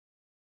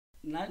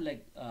not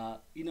like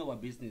in our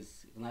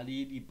business, not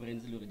the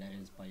brands that are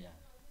inspired.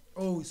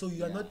 Oh, so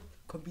you are not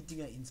competing,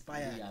 you're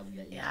inspired. Yeah, we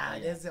are Yeah,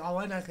 inspired. that's I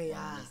wanna say, You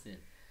yeah. understand?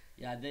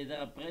 Yeah, there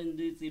are brands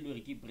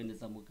that keep brands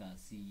samuka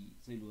see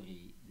so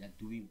they are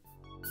doing.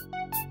 It's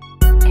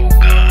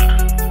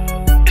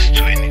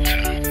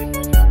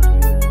 22.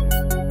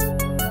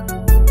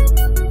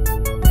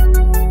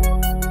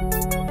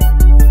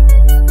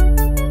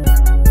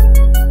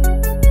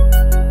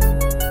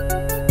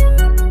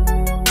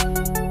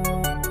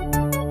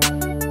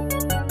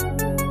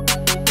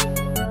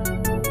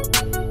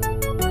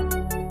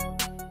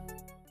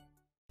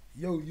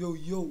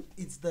 Yo,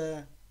 it's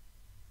the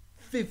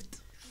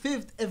fifth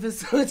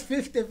episode,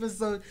 fifth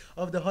episode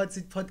of the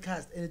Hotseat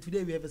podcast, and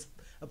today we have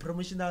a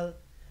promotional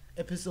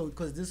episode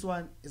because this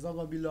one is not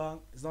gonna be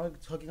long. It's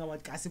not talking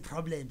about gossip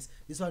problems.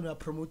 This one we are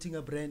promoting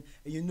a brand,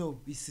 and you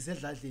know, we see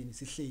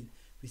Edladleni,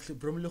 we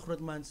promote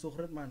Grootman. So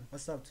Grootman,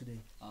 what's up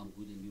today? I'm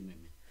good and you, man.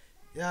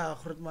 Yeah,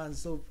 Grootman.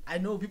 So I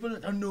know people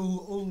don't know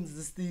who owns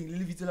this thing.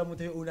 And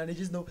they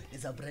just know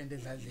it's a brand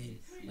Edladleni.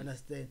 Yes.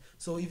 Understand?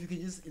 So if you can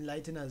just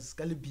enlighten us,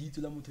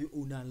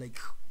 like,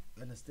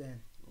 understand?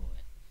 Oh,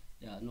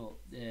 yeah, no,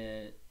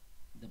 the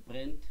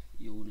brand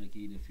you own like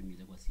the family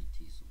was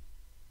Citiso.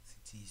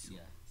 Citiso.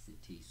 Yeah,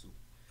 Citiso.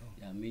 Oh.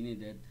 Yeah, meaning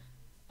that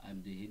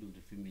I'm the head of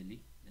the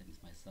family. That is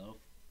myself,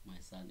 my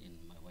son, and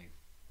my wife.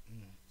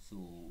 So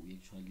we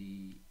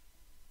actually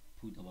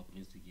put our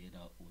brands together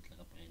with like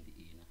a brand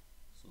in.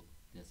 So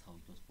that's how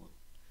it was born.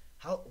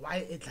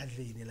 Why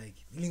Edladleni? Like,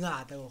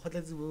 lingata go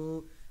kgotlatse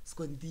bo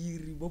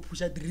skontiri bo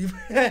pusha drip.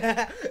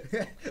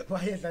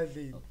 Why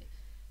Edladleni? Okay.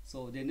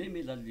 So the name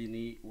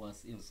Edladleni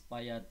was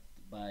inspired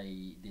by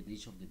the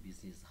nature of the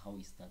business, how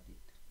it started.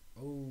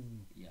 Oh,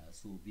 Yeah,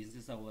 so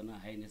business I wanna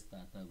high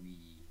starter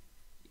we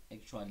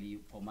actually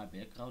from my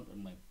background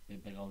and my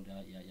background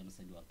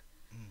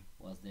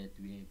was that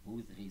we were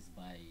both raised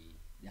by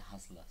the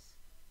hustlers.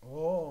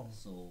 oh,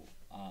 So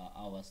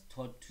I was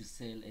taught to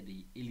sell at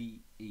the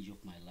early age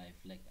of my life.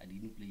 Like I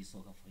didn't play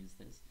soccer, for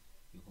instance,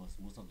 because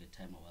most of the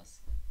time I was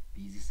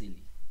busy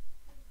selling.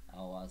 I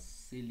was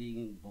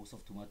selling box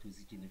of tomatoes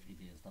each and every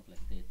day and stuff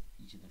like that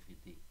each and every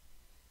day.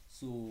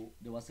 So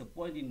there was a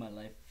point in my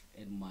life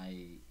and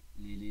my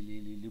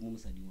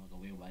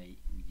whereby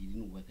we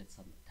didn't work at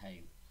some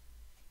time.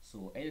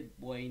 So at that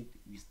point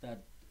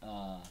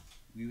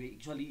we were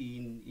actually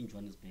in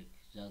Johannesburg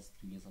just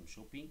doing some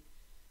shopping.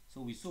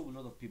 So we saw a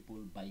lot of people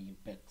buying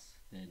packs.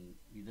 Then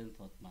we then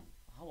thought, man,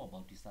 how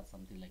about we start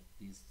something like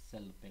this,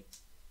 sell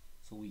packs?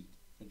 So we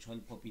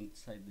actually pop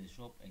inside the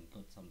shop and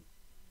got some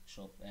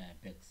shop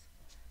packs.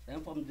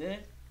 Then from there,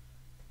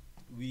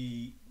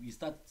 we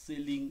start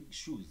selling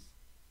shoes.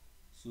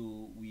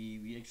 So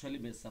we actually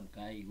met some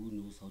guy who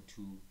knows how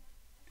to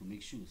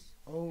make shoes,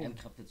 Oh.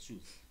 handcrafted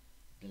shoes.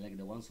 They're like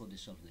the ones on the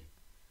shelf there.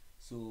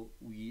 So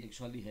we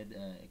actually had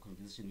a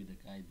conversation with the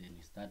guy. Then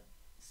we start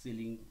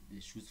selling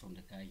the shoes from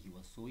the guy he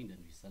was sewing, then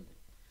we sell them.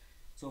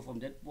 So from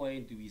that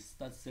point we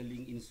start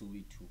selling in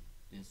Soweto.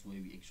 That's where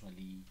we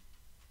actually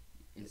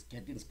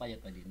get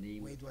inspired by the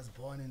name. where it was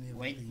born and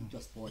Where everything. it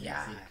was born,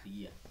 Yeah. exactly,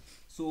 yeah.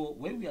 So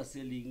when we are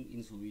selling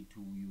in Soweto,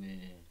 we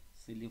were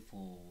selling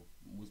for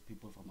most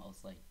people from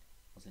outside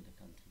the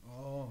country.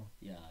 Oh,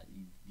 Yeah,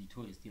 the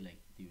tourists still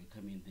like they were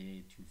coming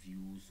there to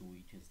view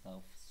Soweto and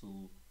stuff.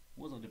 So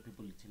most of the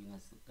people are telling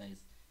us,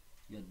 guys,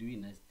 you are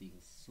doing nice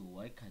things. So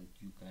why can't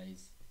you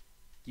guys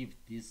give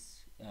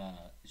these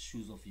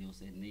shoes of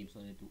yours a name so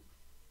that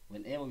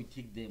whenever we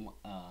take them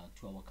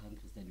to our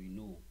countries, then we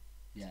know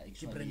they are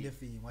keep brand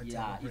actually thing. What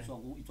yeah, type of it's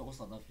brand? all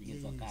South African,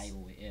 it's a Yes. guy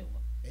or wherever.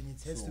 And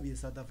it has So- to be a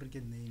South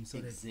African name so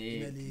Exactly.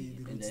 that the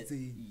And roots that-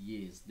 stay.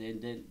 yes,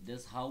 then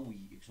that's how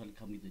we actually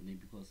come with the name,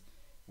 because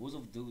most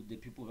of the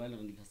people rather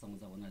than the customers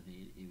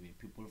they were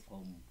people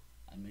from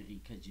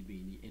America,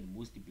 Germany, and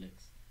mostly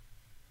blacks.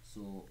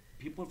 So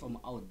people from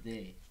out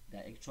there,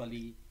 they're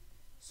actually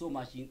so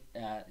much in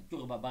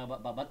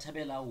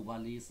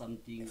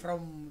something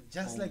From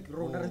just from like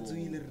Rona home.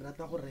 Retsuile,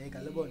 Rata go reka,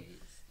 le bona.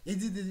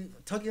 Yes.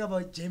 Talking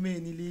about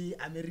Germany, le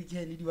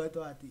American, le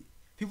diwatwati.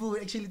 People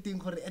will actually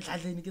think gore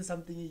Edladleni ke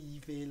something e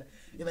fela.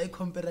 If I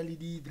compare le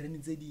di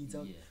brand tse ding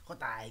tsa Yeah. go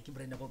tai ke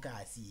brand go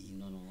kasi.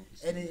 No,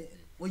 it's And not that.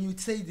 when you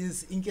say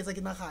this, in case I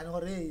can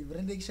gore hey,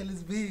 brand actually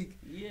is big.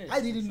 Yes,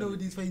 I didn't know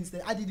absolutely. this, for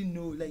instance. I didn't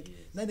know, like, Yes.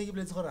 na ne ke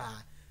boletse gore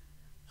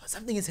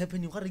something is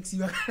happening go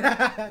rekiwa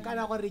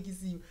kana go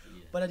rekisiwa,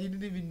 Yeah. but I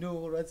didn't even know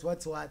what's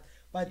what.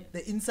 But Yeah.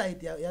 the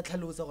inside ya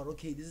tlhalosa gore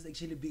okay, this is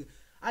actually big.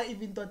 I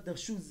even thought the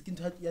shoes can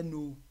touch ya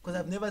no, because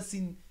I've never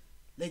seen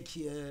like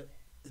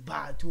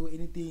bat or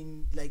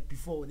anything like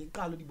before. Like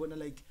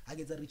I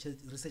get a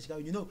research guy.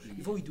 You know,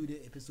 before we do the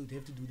episode, we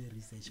have to do the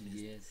research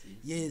first.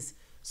 Yes.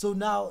 So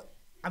now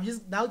I'm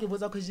just now give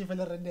us a question for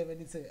random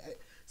and it's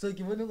so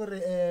give one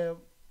gore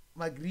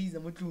magriza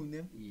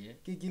motlune Yeah.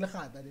 ke le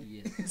gata le.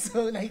 Yes.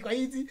 So like why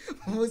is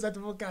most at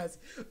focus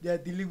they are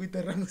dealing with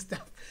the wrong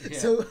stuff. Yeah.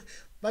 So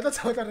but that's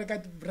how I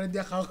brand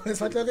ya gago.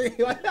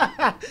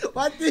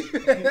 What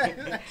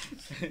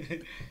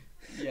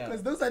Yeah.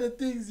 Because those are the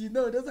things,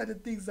 those are the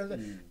things.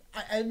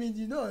 I mean,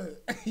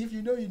 if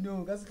you know, you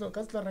know. That's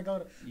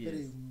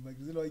Yes.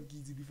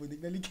 before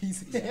the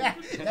case.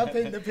 They're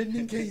paying the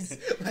pending case.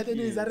 But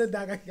anyways,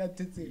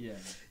 Yeah.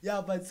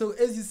 yeah, but so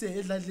as you say,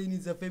 Edladleni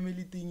is a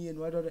family thing and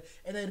whatever.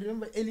 And I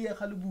remember earlier,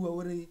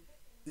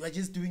 we were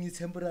just doing it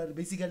temporary,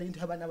 basically into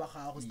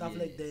stuff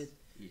like that.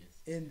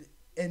 Yes.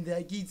 And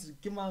the kids,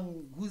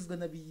 who's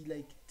gonna be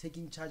like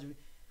taking charge of it?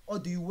 Or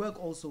do you work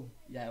also?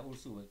 Yeah, I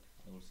also work.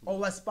 Or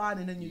was span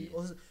and then you Yes.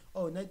 also.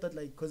 Oh, and I thought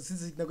like, because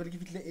since it's not gonna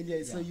give it like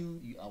earlier, so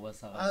I was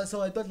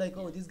so I thought like,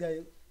 oh, this guy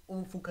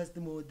focused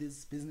more on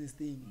this business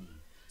thing.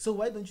 So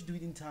why don't you do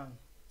it in town?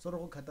 Sort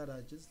of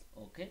Katara, just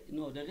okay.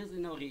 No, the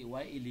reason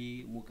why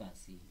Ili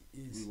Mukasi,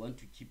 Yes. we want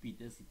to keep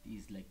it as it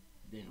is. Like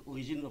the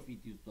origin of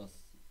it was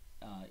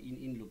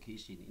in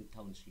location, in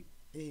township.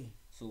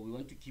 So we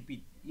want to keep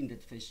it in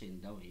that fashion.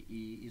 That way,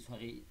 it's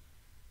why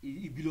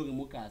it belongs to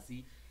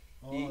Mukasi.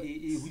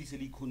 It's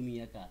the economy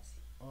ya kasi.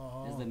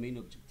 That's the main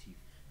objective.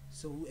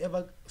 So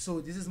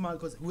this is my,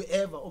 because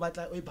whoever no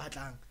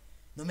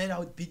matter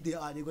how big they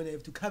are, they're gonna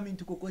have to come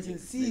into Kokoti and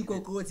see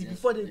Kokoti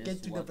before they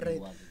get to the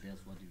brand.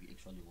 That's what we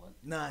actually want.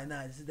 Nah,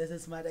 that's a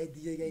smart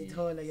idea. I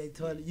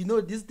told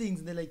you. These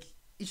things, they're like,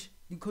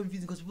 you're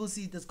confusing because people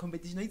see it as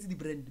competition. No, it's the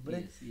brand.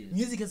 Yes.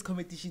 Music has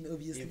competition,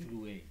 obviously.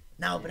 Everywhere.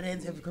 Now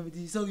brands have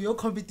competition. So your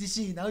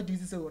competition, how do you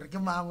say,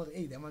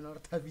 hey, them are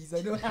not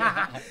visa, no?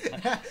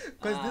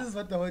 Because this is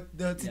what the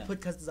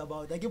podcast is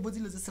about. Like,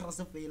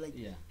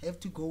 have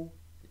to go.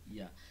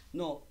 Yeah.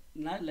 No,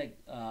 not like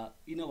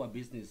in our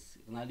business,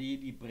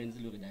 the brands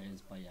that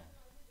inspire.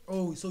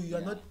 Oh, so you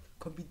are not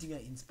competing, you're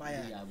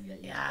inspired. We are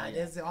Yeah,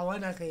 that's I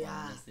wanna say.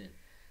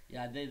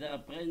 Yeah, there are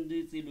brands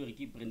that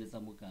keep brands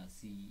Samuka.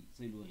 See,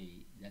 so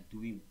they're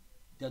doing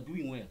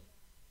well.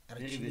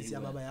 Very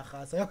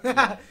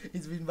well.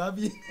 It's been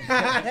Babi.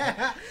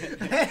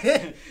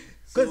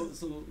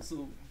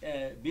 So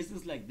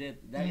business like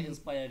that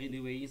inspire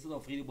anyway. Instead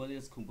of really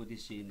body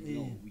competition,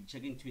 we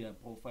check into their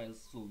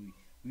profiles. So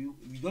we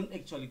don't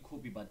actually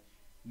copy, but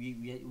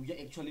we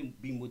are actually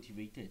being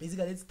motivated.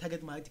 Basically, let's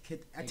target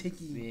market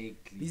attacking.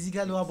 Exactly.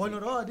 Basically,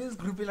 this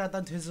group is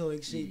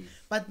actually. Yes.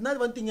 But not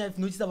one thing I've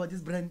noticed about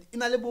this brand. In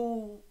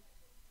Alebo,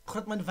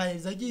 Hotman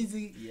vibes, like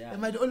easy.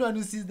 Am I the only one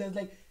who sees that?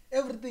 Like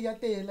everything I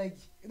tell, like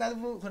in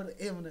Alebo,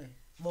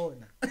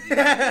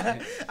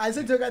 I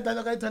said to God,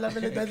 I told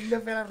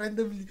him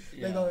randomly.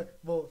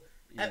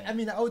 I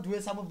mean, I would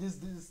wear some of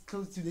this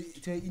clothes to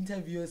an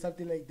interview or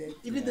something like that.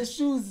 Even the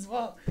shoes,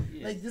 wow.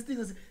 Like this thing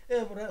is,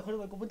 but I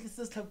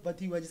just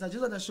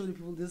want to show the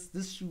people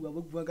this shoe.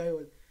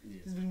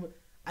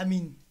 I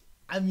mean,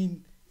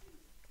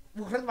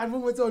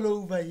 it's all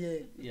over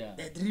here.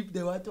 The drip,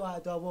 the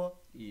what.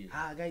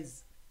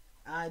 Guys,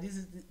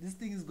 this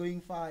thing is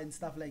going far and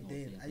stuff like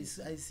that. I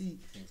see.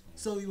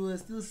 So you were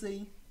still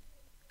saying.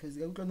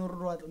 No,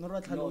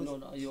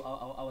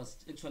 I was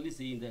actually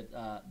saying that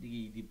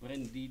the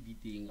brand the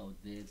thing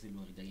out there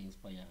they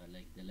inspire,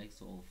 like the likes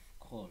of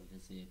Kroll.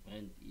 There's a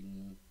brand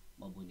in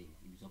Mabone,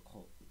 it's a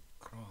Kroll.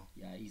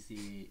 Yeah, it's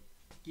a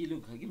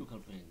local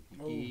brand.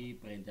 The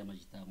brand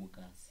Amajita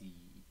Mukasi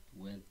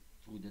went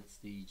through that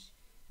stage.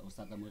 I was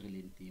starting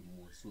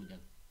so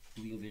they're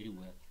doing very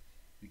well.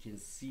 You can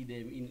see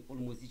them in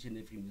almost each and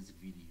every music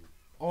video.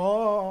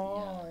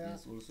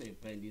 There's also a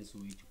brand in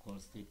Switch called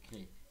Street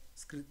Cred.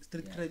 Street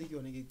credit they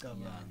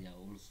are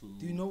also.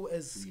 Do you know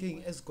as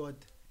King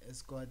Escort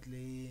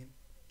le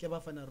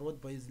Kebafana Road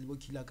Boys Libo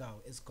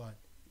Kilakao Escort?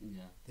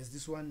 Yeah. There's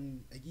this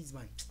one like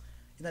man.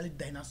 In a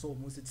dinosaur,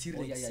 most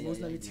T-Rex,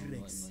 mostly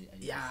T-Rex.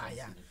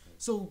 Yeah.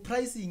 So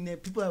pricing,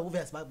 people are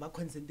obvious about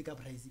consent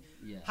pricing.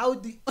 How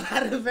do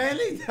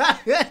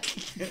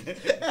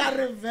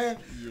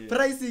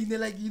pricing? They're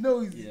like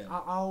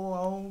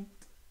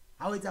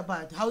how it's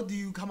about. How do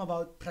you come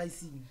about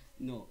pricing?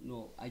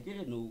 No, I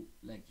didn't know,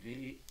 like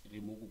very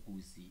remote.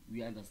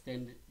 We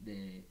understand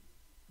the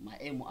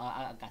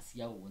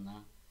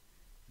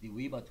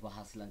way but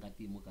hustle and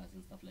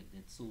stuff like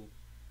that. So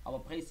our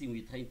pricing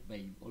we try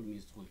by all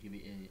means to give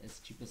it as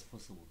cheap as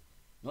possible.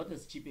 Not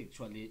as cheap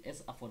actually,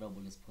 as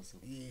affordable as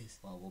possible. Yes.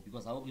 Wow,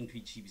 because our going to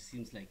cheap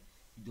seems like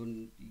you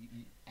don't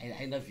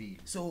I never.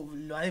 So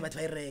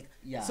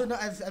So now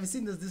I've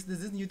seen there's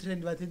this new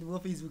trend but in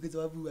Facebook is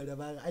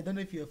I don't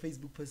know if you're a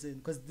Facebook person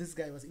because this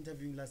guy was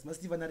interviewing last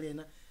Steven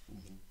Arena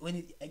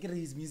when I get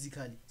his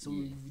musically. So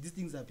these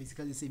things are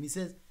basically the same. He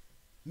says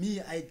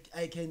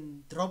I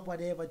can drop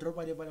whatever,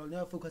 I'll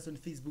never focus on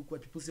Facebook,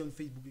 what people say on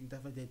Facebook and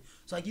stuff like that.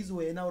 So I give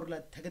away now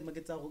like target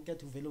markets are get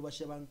to value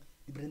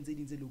the brands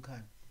in the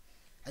local.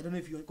 I don't know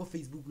if you go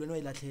Facebook,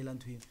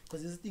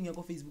 because this thing you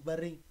go Facebook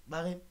barring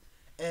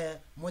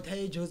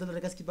Motai Joseph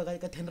like a skipper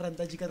like a 10 rand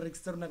that you can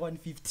register on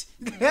 150.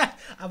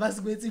 I was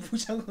going to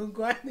push on or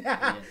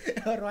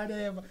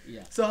whatever.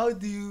 So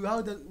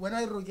when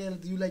I rock,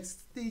 do you like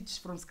stitch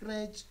from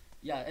scratch?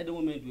 Yeah, at the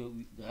moment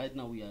right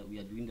now we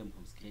are doing them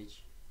from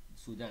scratch.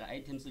 So there are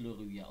items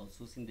we are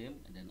outsourcing them,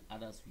 and then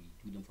others we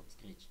do them from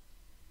scratch.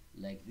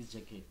 Like this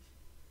jacket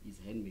is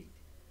handmade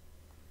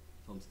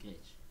from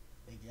scratch.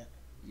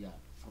 Yeah,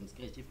 from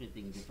scratch,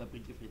 everything, the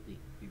fabric, everything.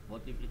 We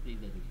bought everything,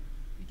 then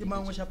we Ke did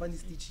mang the o check shapang from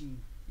scratch. stitching?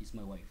 It's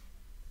my wife.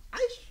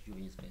 Aish.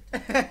 During his bed.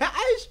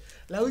 Aish.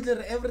 La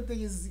utlwe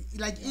everything is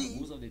like Yeah,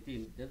 most of the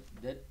thing,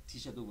 that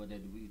t-shirt over there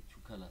with 2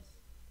 colors,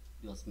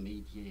 it was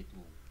made here at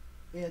home.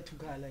 yeah, two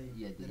color.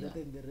 Yeah, the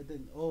yeah.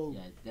 written. Oh.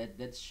 Yeah,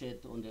 that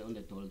shirt on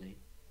the doll there,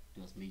 it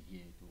was made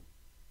here at home.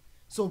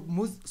 So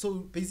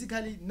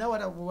basically now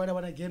what I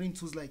want to get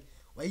into is like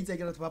why you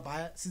taking out to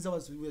buy since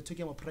we were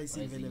talking about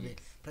pricing Pricing,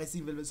 velvet.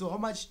 Pricing velvet. So how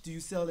much do you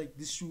sell like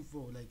this shoe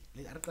for? Like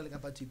I don't like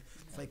about it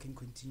if I can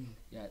continue.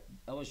 Yeah,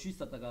 our shoes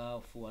start at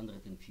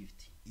 450.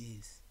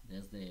 Yes.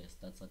 That's the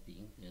starts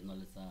thing. There's no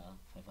less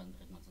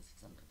 500, not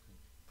 600.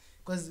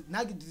 Because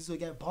now get this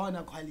guy born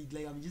a quality,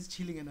 like I'm just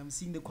chilling and I'm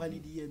seeing the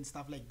quality and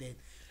stuff like that.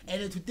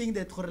 And to think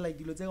that like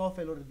you take off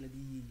or like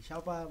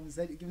sharper and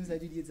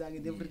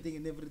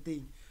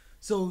everything.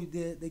 So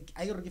the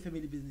I got a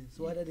family business.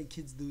 So what are the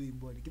kids doing,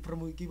 boy? Keep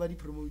promote.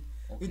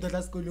 Okay. With the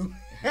last column.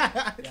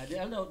 Yeah,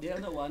 the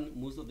other one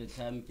most of the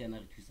time can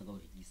reduce our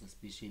release,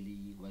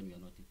 especially when we are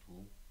not at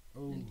home.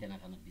 Oh. Then can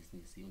run a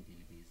business on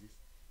daily basis.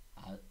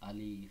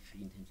 Ali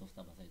free in terms of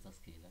stuff aside a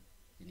scaler,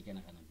 then you can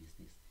run a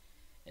business.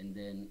 And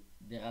then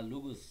there are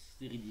logos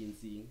already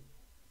seeing.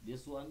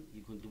 This one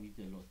he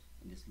contributed a lot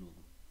in this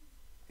logo.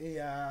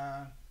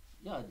 Yeah.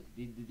 Yeah,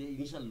 the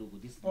initial logo.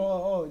 This logo,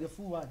 Oh, the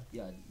full one.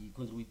 yeah, he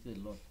contributed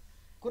a lot.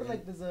 Could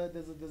like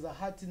there's a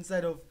heart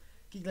inside of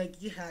like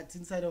he heart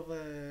inside of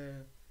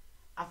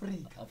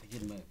Africa.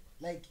 African map.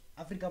 Like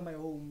Africa my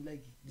home,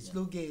 like the Yeah.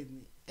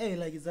 slogan. Hey,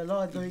 like it's a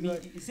lot going on.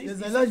 It says-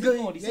 There's it a lot says it going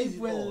all, on. it says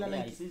it all, yeah,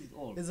 Like it says it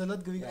all. there's a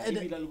lot going on. Yeah, And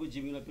if you look at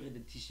Jimmy, you the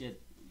t-shirt,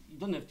 you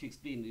don't have to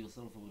explain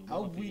yourself.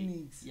 How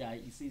win it. Yeah,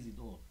 it says it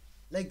all.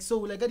 like so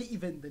like at the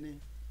event then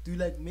do you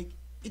like make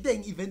it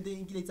an event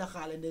in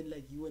and then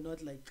like you were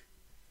not like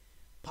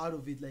part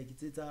of it, like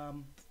it's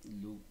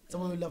Look,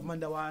 someone who love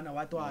Mandawana,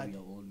 what we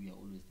are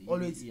always there.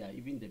 Always. Even, yeah,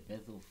 even the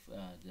birth of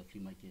the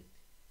flea market,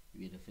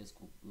 we were the first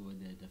group, we were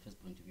the first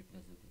brand to be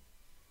presented.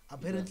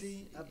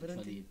 apparently It was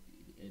actually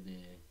at the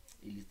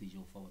early stage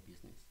of our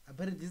business.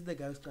 apparently this is the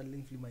guy who's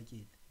struggling flea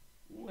market.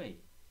 Wait,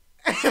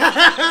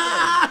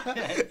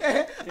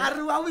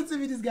 Why would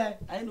say this guy?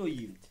 I know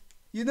him.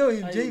 You know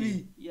him, I know JB.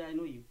 him. Yeah, I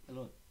know him a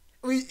lot.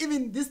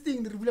 Even this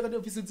thing, the Republic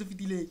episode of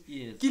delay.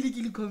 Yes.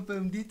 Kili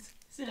confirmed it.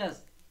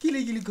 Serious?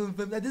 Kili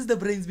confirmed that this is the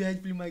brains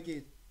behind flea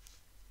market.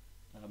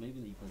 Maybe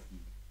the party.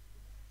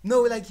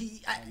 No, like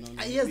he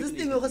no, yes, this maybe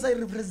thing they because I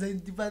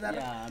represent but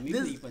Yeah, maybe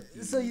this, they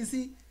party. so you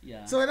see,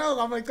 Yeah. so now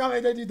I'm like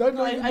comment that you don't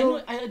No,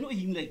 know, I know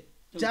him like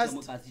Just-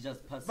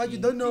 just passing, but you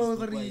don't know Facebook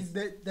what is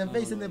wise. the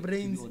face and the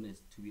brains.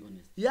 To be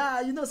honest.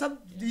 Yeah, you know some.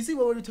 Yeah. Do you see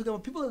what we're talking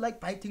about? People like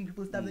biting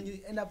people's stuff, and you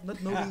end up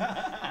not knowing.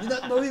 You're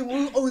not knowing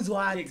who owns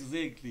what.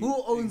 Exactly.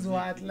 Who owns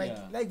what? Exactly, Like,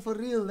 yeah. like for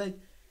real. Like,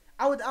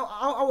 I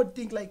would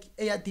think like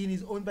Edladleni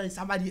is owned by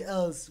somebody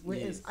else.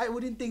 Whereas Yes. I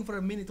wouldn't think for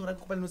a minute when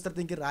I start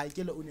thinking, right,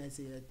 I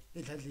say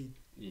Edladleni.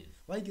 Yes.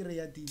 Why get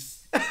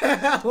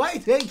Edladleni? Why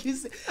thank you?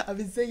 I've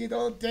been saying it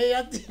all day.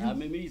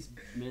 Maybe it's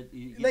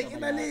Like,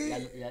 in a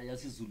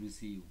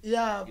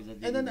Yeah, Is that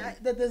and then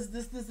the- there's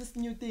this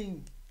new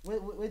thing.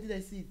 Where did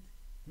I see it?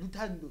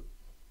 Lutando.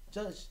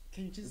 Josh,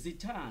 can you just?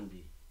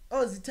 Zitande.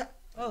 Oh, Zita.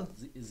 Oh,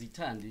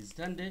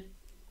 Zitande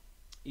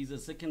is a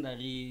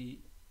secondary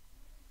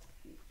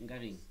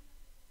ngaring.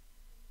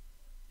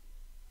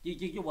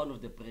 You're one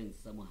of the brands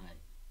somewhere high.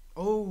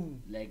 oh.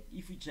 Like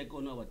if you check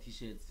on our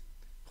t-shirts,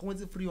 Who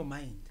wants to free your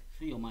mind?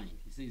 free your mind.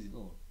 He says it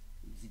all.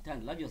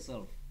 Zitande, love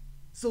yourself.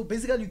 So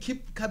basically, you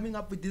keep coming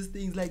up with these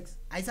things like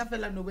I suffer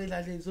no way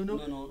like so no.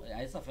 No,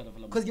 I suffer.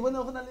 Because you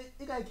wanna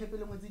I guy kept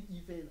on with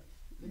E failure.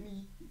 Let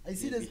me. I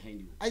see They're there's. behind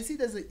you. I see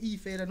there's an E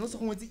failure. No, so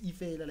wants E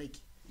failure like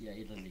Yeah,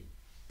 Edladleni.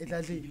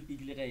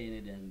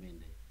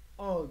 Edladleni.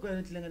 Oh, go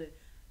ahead.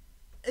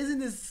 Isn't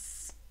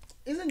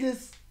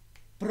this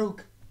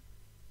broke?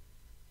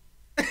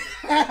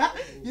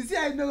 You see,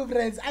 I know,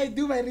 friends. I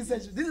do my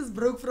research. This is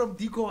broke from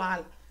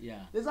Decoal.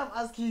 Yeah. That's what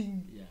I'm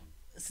asking. Yeah.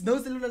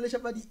 No cellular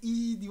about the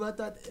E, the what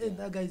that, and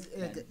that guys.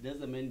 There's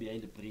the man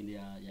behind the brain,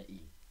 yeah,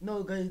 E.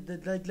 No, guys,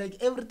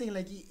 like everything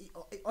like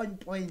on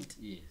point.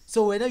 Yes.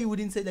 So whether you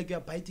wouldn't say like you're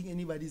biting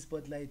anybody's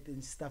spotlight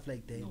and stuff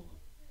like that. No.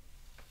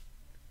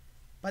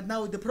 But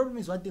now the problem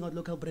is one thing with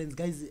local brands,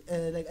 guys.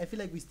 Like I feel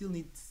like we still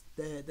need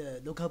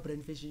the local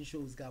brand fashion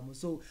shows, Gamo.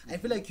 So I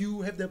feel like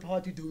you have the power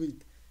to do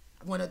it.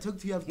 I'm gonna talk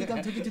to you. I think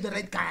I'm talking to the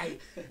right guy.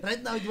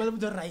 Right now, you want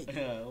to right.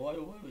 Why,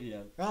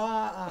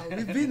 yeah.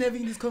 We've been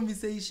having this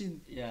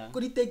conversation. Yeah.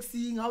 Could it take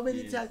seeing how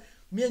many Yes. times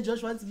me and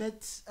Josh once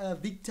met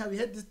Victor. We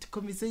had this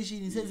conversation.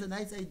 He says it's a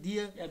nice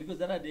idea. Yeah, because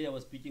the other day I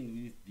was speaking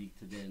with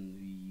Victor, then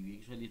we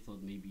actually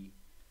thought maybe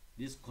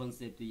this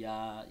concept,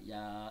 yeah,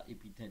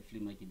 appetite flea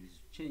market, we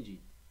should change it.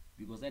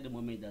 Because at the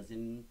moment it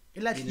doesn't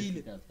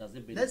benefit us,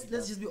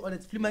 Let's just be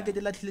honest. Flea market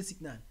is like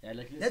signal. Yeah,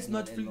 like Let's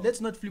not flea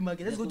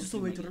market. Let's Let's go not to flea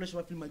Soweto market.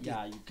 relationship flea market.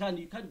 Yeah, you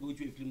can't go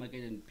to a flea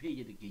market and pay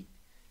at the gate.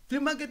 Flea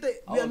market, we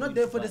How are are not we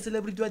there to for the buy?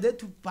 celebrity. We are there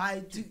to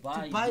buy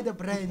the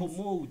brands. To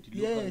promote local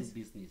Yes.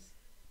 business.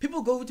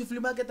 People go to flea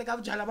market, they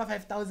have jalaba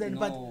 5,000, No.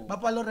 but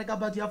Papa lo reka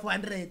about you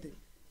 400.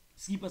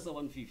 skip us a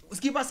 150.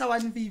 skip us a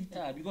 150.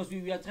 Yeah, because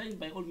we are trying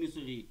by all means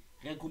to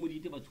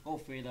accommodate but to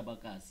fair the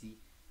bakasi.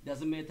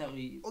 Doesn't matter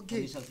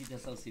Okay. financial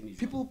status same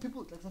People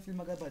like some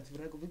film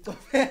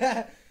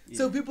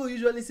so people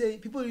usually say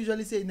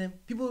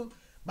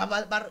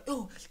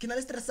oh can I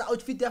stress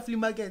outfit ya flea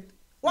market.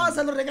 What's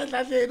a reka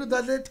tlatleng do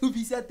the two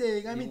piece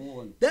thing. I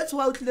mean that's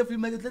why the flea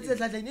market let's say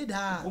tlatleng it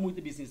ha. promote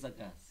the business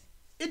akasi.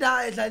 It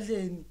ha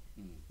tlatleng.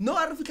 No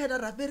are fika da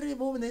rapere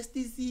bo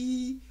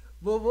nestisi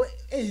bo what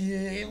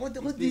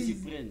Expensive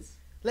friends.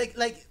 like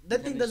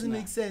that thing doesn't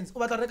make sense.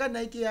 But reka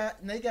Nike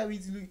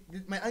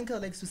my uncle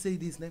likes to say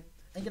this ne.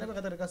 I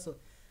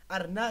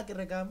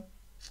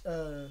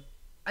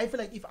feel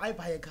like if I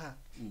buy a car,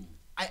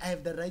 I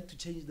have the right to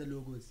change the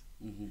logos.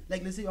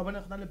 Like let's say I want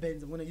to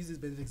Benz. I'm gonna use this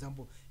Benz for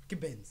example.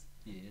 Benz.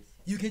 Yes.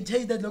 You can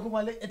change that logo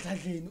while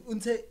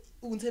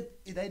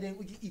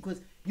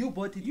because you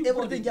bought it.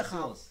 Everything your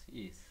house.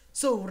 Yes.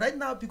 So right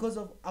now, because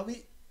of are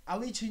we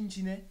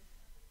changing it?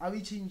 Are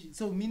we changing?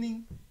 So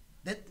meaning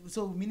that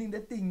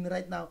thing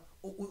right now.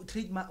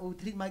 Treat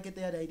market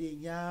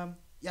idea.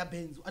 Yeah,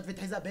 Benz,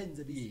 advertiser Benz,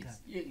 basically. Yes.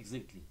 Yeah,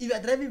 exactly. If you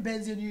are driving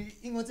Benz, you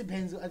want to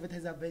Benz,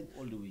 advertiser Benz.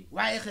 All the way.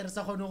 Why every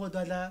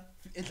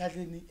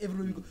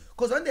week?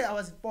 Because one day I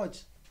was at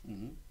Poch,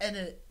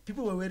 and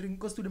people were wearing,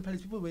 because student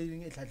police, people were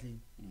wearing Edladleni.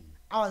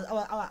 I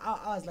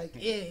was like,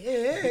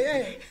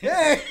 hey.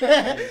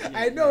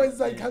 I know where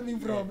it's coming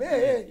from.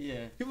 Hey.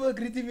 Yeah. People were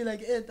greeting me like,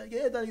 hey,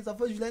 it's a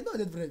first. Like, no,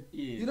 that friend.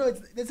 Yeah. You know,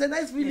 it's a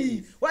nice feeling.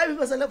 Yes. Why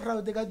people are so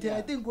proud? They can't tell. Yeah.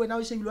 I think when I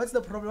was saying, what's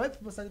the problem? Why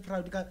people are so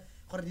proud?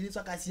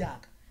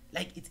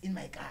 Like it's in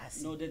my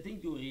cars. No, the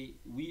thing we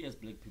as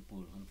black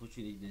people,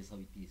 unfortunately, that's how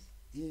it is.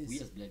 Yes.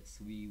 We as blacks,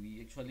 we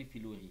actually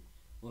feel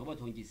we're about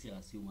 20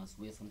 years, you must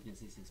wear something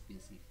that's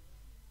expensive.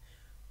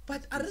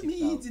 But I don't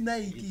need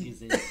Nike.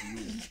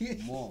 Represents you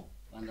more.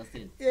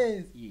 Understand?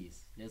 Yes.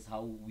 Yes. That's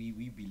how we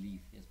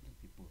believe as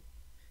black people.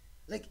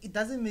 Like it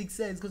doesn't make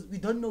sense because we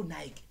don't know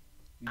Nike.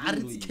 We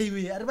don't know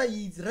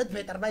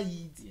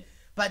Yeah.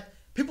 But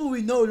people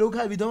we know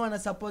local, we don't want to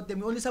support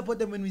them. We only support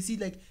them when we see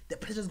like the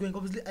pressure's going.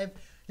 Obviously, I've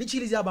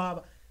literally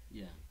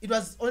Yeah. it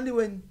was only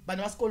when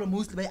Banwaskolo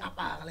mostly by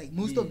like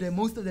most of them.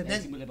 Then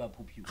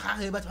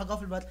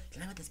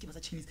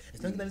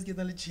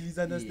chilies,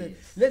 understand?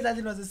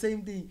 That was the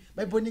same thing.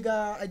 My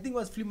Bonica, I think it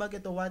was flea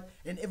market or what,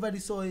 and everybody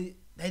saw it,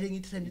 hiding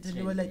it, and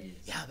they were like,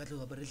 yeah, but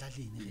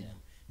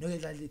no,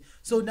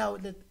 so now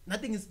that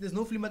nothing is, there's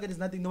no flea market, there's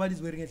nothing,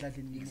 nobody's wearing it.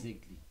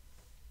 Exactly.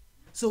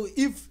 So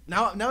if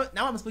now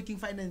I'm speaking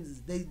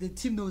finance, the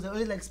team knows I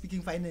always like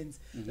speaking finance.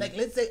 Like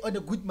let's say on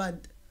a good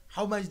month,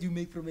 how much do you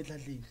make from it?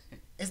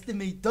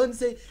 Estimate. Don't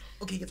say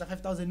okay, it's a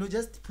 5,000. No,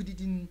 just put it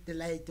in the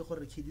light.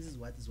 Okay, this is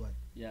what.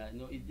 Yeah,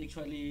 no, it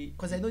actually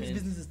because I know this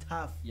business is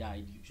tough. Yeah,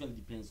 it actually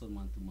depends on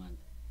month to month,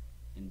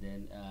 and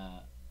then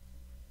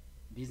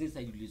business I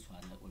usually swan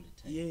all the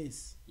time.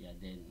 Yes. Yeah,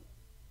 then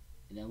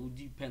it would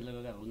depend like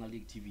whether on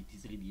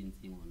activities reading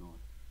thing or not.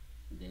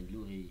 And then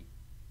look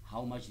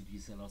how much did we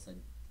sell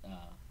outside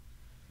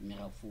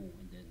Mirafo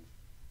and then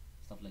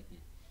stuff like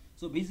that.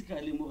 So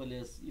basically, more or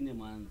less in a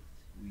month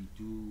we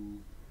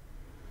do,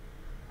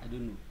 I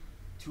don't know,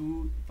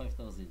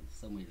 5,000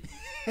 somewhere.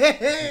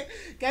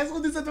 Guys,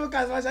 who do something?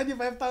 Guys, why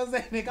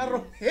 5,000?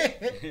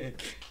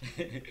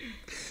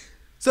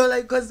 So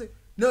like, cause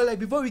no, like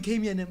before we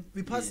came here, and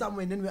we passed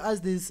somewhere, and then we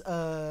asked this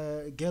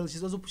girl.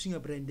 She's also pushing a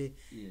brand there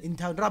in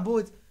town.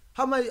 Rabot,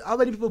 how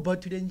many people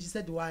bought today? And she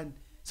said 1.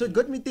 So it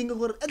got me thinking.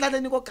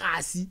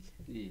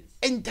 Yes.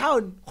 In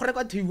town,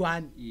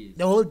 one Yes.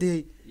 the whole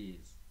day.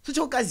 Yes. So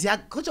No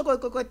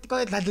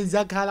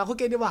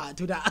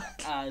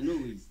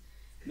ways.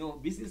 No,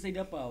 business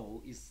idea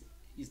power is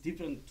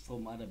different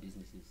from other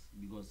businesses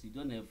because you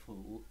don't have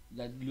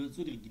that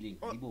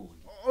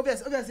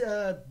obviously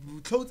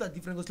clothes are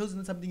different because clothes is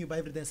not something you buy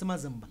every day. Yes.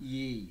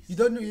 You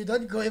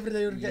don't go every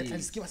day. You get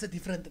Yes. give us a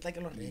different like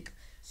a lot.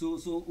 So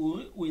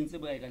when to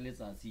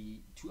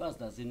us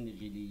doesn't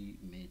really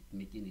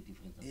make any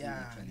difference.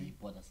 Yeah. Actually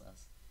bothers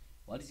us.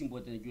 What is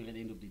important at the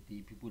end of the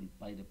day, people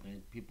buy the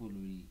brand, people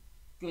will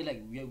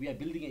like we are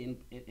building an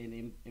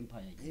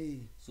empire.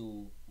 Hey.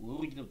 So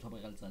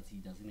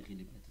it doesn't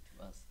really matter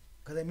to us.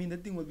 Because I mean the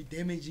thing will be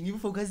damaging. If you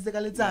focus the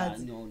No,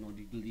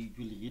 it will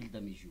really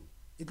damage you.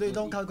 it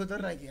don't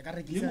calculate right.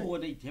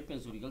 When it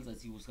happens,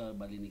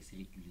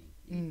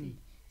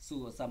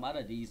 so some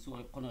other days, so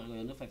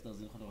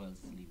 5,000.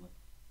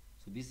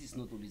 So this is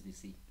not always the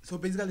same. So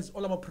basically, it's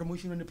all about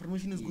promotion. When the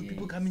promotion is good,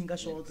 people come in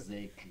short.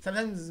 Exactly.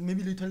 Sometimes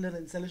maybe they tell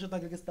them sell a short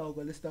like stock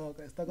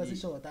is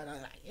short.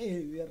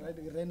 Hey, we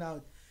ran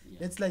out.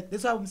 Yeah.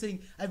 That's why I'm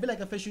saying I feel like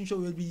a fashion show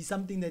will be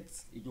something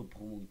that's It will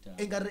promote.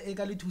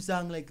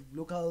 like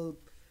local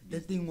that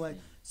Business, thing what.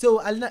 yeah.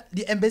 So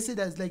the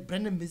ambassadors like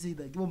brand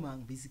ambassador,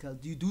 basically,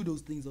 do you do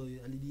those things or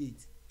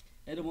alleviate?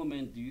 At the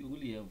moment, we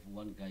only have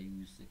one guy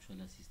who's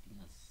actually assisting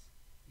us,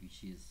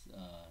 which is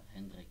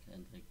Hendrik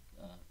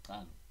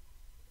Khan.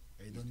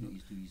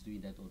 He's doing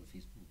that on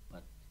Facebook,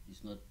 but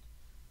it's not.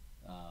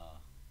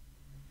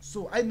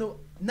 So I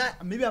know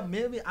maybe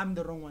I'm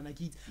the wrong one. Like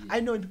I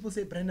know when people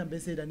say brand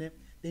ambassador,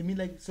 they mean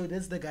like, so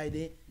that's the guy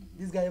there.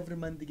 This guy every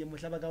month they get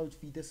mohlaba ka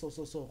outfit so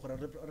gore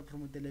re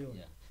promote le yona.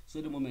 Yeah.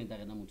 So the moment I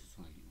can move to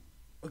Sonali.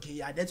 Okay,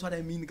 yeah, that's what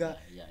I mean, ka.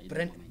 Yeah,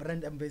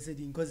 Brand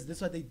ambassading, because that's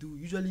what they do.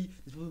 Usually,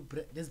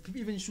 there's people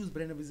even shoes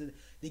brand ambassador.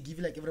 They give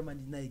you like every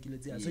month Nike,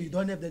 let's say. So you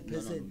don't have that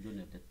person. No, we don't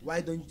have that person.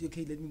 Why don't you?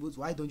 Okay, let me put.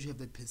 Why don't you have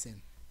that person?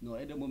 No,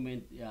 at the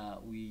moment, yeah,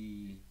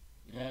 we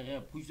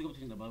push the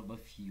competition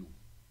about few.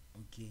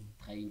 Okay.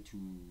 Trying to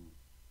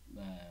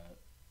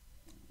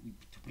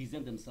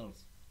present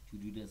themselves to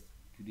do that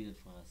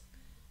for us.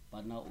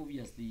 But now,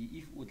 obviously,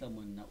 if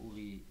Utamana or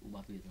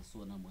Ubapeta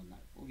so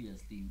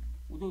obviously,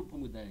 we don't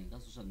promote that in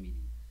social media.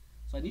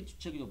 So I need to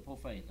check your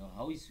profile.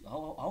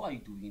 How are you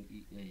doing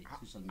in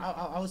social media?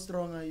 How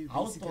strong are you?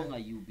 How strong are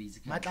you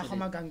basically?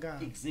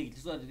 Exactly.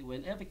 So that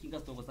whenever King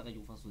Castor was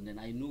then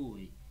I know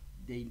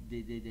they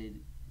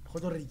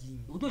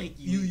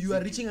you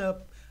are reaching a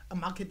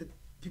market that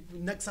people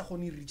next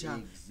reach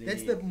out.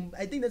 That's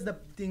I think that's the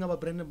thing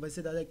about brand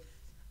ambassador. Like,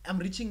 I'm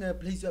reaching a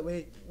place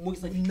where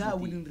now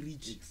wouldn't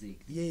reach. Exactly.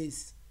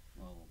 Yes.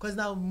 Because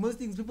now most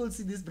things people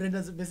see this brand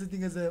ambassador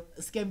thing as a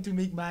scam to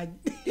make money.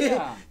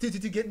 Yeah. to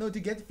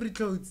get free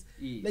clothes.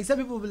 Yeah. Like some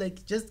people will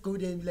like just go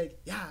there and be like,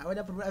 yeah,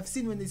 I've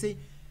seen when they say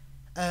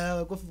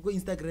go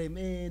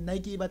Instagram,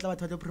 Nike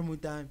batla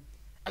promote. A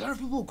lot of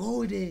people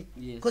go there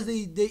because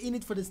they in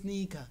it for the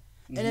sneaker.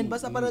 And then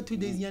basapara 2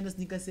 days the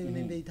sneaker sale and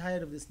then they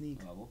tired of the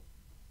sneaker.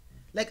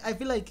 Like I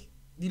feel like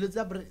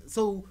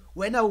so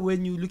when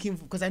you're looking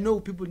for, because I know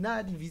people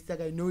not in Vista,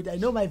 I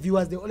know my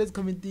viewers, they're always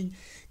commenting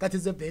that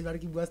is a bad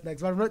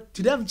snacks, but I'm not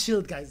today. I'm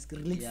chilled, guys.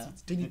 Relax. Yeah.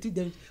 22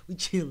 days we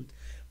chilled.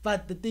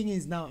 But the thing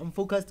is now I'm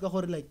focused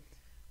like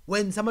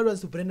when somebody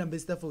wants to brand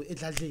ambassador for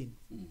Edladleni,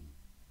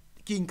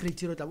 king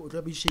criteria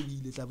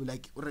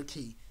like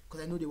okay,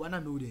 because I know they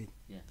wanna know that.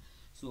 Yeah.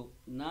 So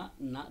not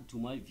to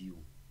my view,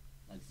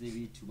 like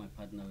say to my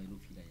partner, I don't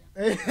feel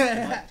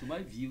to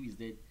my view is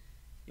that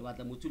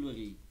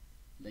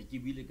like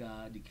you really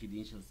got the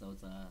credentials out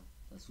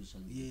social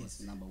media. Yes.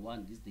 Number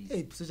one, these days.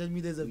 Hey, social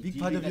media is a big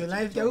part of your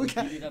life. We're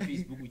dealing with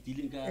Facebook, we're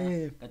dealing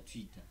with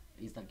Twitter,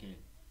 Instagram.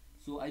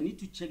 So I need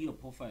to check your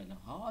profile.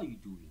 How are you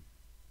doing?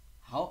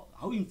 How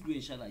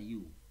influential are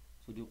you?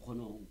 So they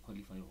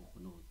qualify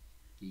your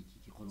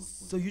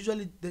So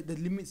usually the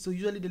limit. So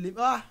usually the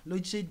limit.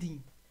 Load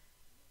shedding.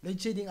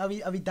 Are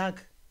we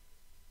dark?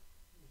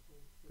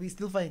 We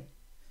still fine.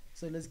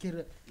 So let's get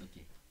it.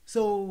 Okay.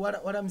 So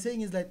what I'm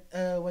saying is that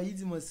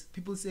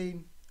people say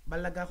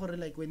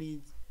like when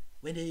you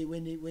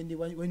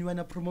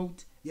wanna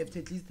promote, you have to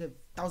at least have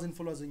 1,000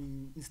 followers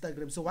on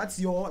Instagram. So what's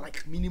your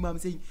like minimum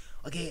saying?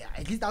 Okay,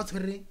 at least out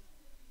here.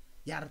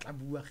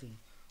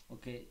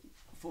 Okay,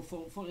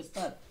 for a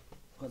start,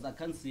 because I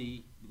can't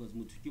say because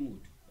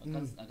I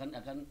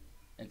can't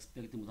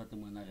expect him to have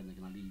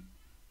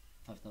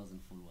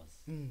 5,000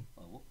 followers.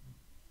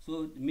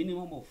 So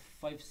minimum of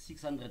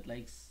 500-600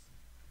 likes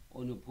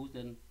on your post,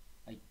 and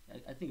I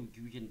think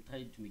we can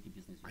try to make a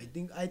business. I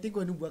think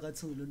when you work at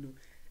Tulu, no,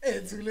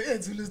 Tulu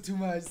is too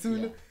much.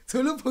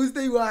 Tulu post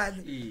day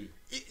one.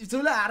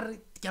 Tulu are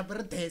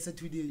capture test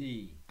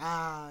today.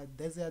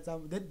 That's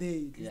that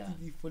day. At least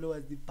the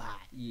followers the bar.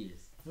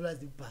 Yes. Followers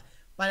the bar.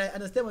 But I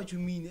understand what you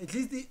mean. At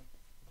least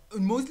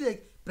mostly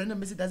like brand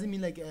ambassador doesn't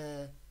mean like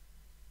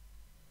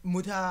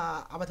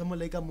Muta abatamo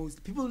like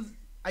most people.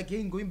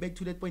 Again, going back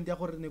to that point, that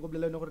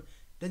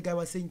guy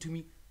was saying to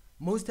me,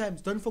 most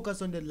times don't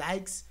focus on the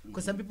likes,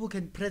 because some people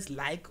can press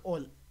like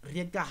or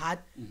react hard,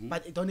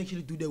 but it don't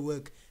actually do the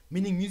work.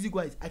 Meaning music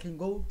wise, I can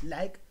go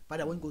like,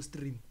 but I won't go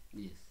stream.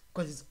 Yes.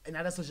 Because it's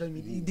another social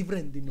media, it's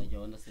different, you know. Yeah,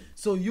 you understand.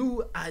 So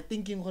you are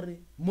thinking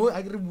more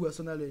agree.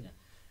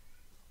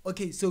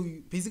 Okay, so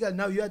basically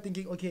now you are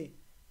thinking, okay,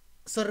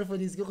 sorry for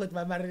this,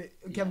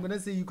 okay, I'm gonna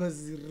say you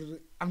because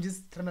I'm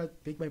just trying to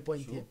make my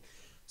point here.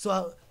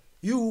 So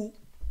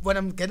what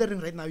I'm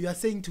gathering right now, you are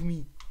saying to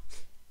me,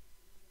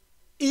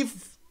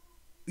 if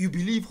you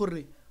believe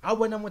I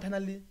want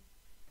to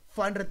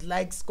 400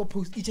 likes, go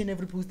post each and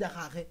every post,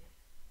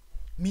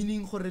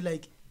 meaning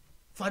like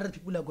 400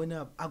 people are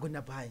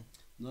gonna buy.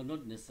 No,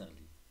 not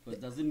necessarily, because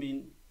it doesn't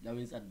mean that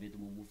means advert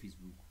on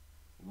Facebook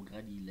or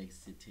like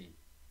say 10.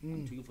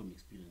 I'm talking from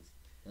experience.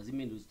 Doesn't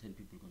mean those 10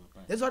 people gonna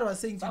buy. That's what I was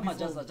saying to you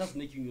before. Some are just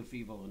making you a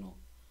favor or no.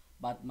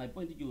 But my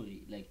point is,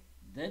 like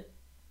that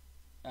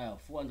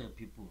 400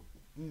 people,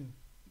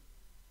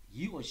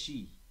 he or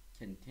she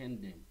can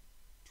turn them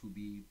to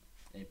be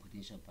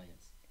potential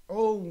buyers.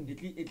 Oh,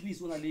 at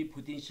least only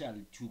potential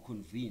to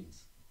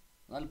convince.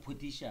 Not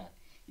potential.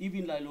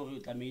 Even like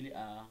Tamili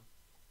are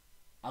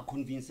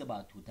convinced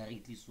about to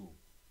directly so.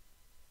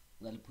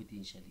 Not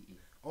potentially.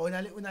 Oh,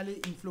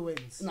 only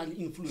influence. Not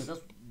influence.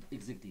 That's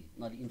exactly.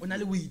 Not influence.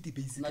 Only weight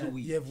basically.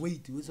 Weight. You have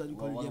weight. That's what you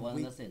call it. You have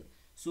weight. Understand.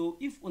 So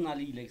if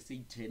only like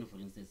say 10 for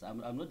instance, I'm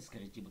not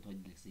discouraging but like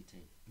say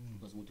 10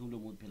 because mutulo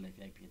won't pay like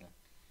I pay that.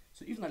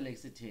 So if not like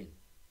say 10,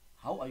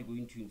 how are you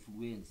going to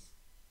influence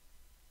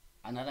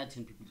another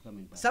 10 people to come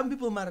and buy? Some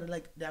people are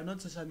like they are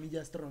not social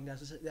media strong.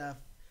 They are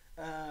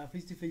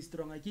face to face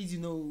strong. Like you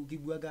know,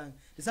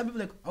 some people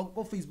like I'll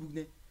go Facebook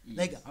ne.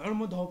 like I don't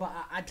know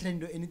how I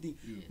trend or anything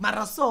Yeah.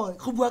 mara so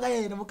go bua ka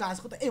yena mo ka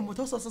se go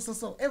motho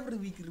so every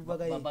week re bua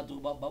ka yena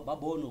ba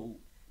bono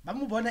ba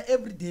mo bona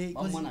every day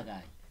ba mona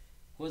guy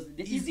because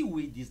the easy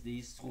way these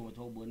days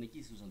to bona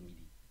ke social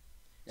media.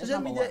 That's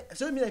social number media one.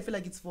 social media I feel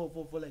like it's for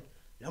like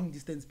long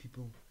distance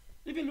people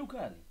Even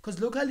locally. because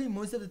locally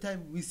most of the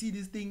time we see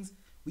these things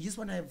we just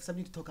want to have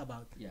something to talk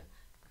about. Yeah.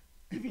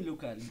 Even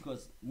locally,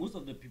 because most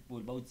of the people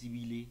about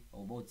Tibile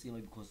or about Tima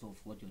because of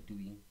what you're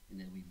doing in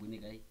the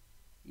guy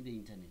in the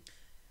internet.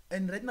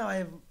 And right now I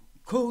have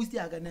co-host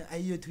I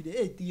hear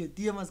today, hey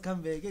Theo must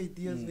come back, hey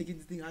Theo's making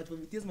this thing hard for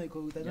me. Theo's my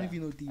co-host, I don't know if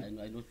you know Theo.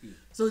 I know Theo.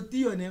 So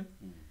Theo name,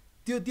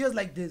 Theo's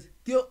like this.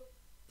 Theo,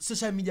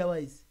 social media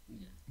wise,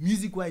 Yeah.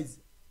 music wise,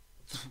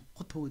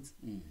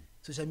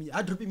 social media.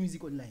 I drop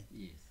music online.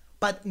 Yes.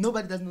 But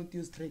nobody does know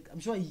Theo's track. I'm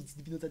sure he's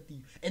the notes at Theo.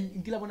 And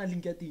until I want to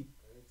link at Theo.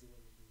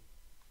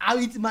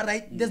 It's my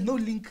right. There's no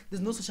link.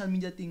 There's no social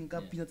media thing.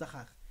 But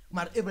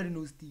everybody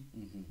knows Theo.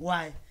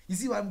 Why? You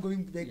see what I'm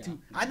going back to?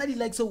 I not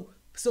like so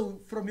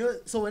from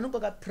your when you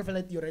got profile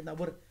at Theo right now,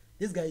 but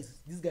this guy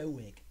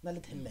work. Not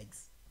let 10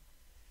 likes.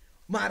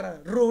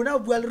 Mara Rona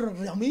well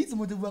Ramis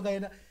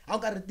Motuaka. How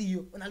got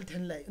Theo? Only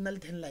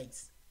 10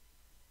 likes.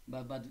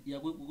 But yeah,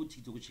 we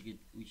TikTok we check it.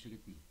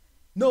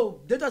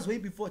 No, that was way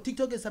before.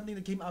 TikTok is something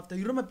that came after.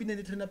 You remember Pin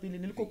and Trainer Pin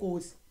and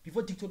Kokos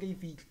before TikTok came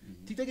feed.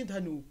 TikTok in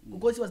Tanu.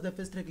 Kokos was the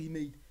first track he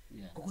made.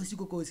 Yeah.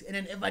 Kokos. And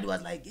then everybody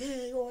was like,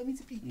 hey, I mean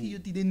Theo.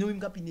 They know him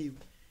Kapineo.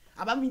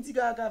 About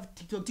TikTok.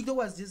 TikTok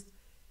was just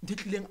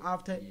taking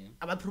after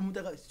about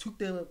promoter took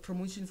the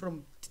promotion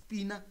from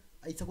Pina.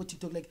 I saw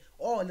TikTok like,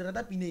 oh,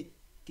 lerato Pine.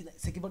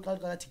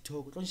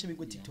 TikTok. Don't show me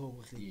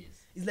TikTok. Yes.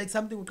 It's like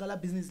something we call a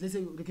business. Let's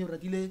say okay,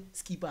 Ratile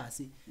skipper.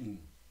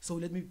 So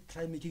let me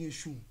try making a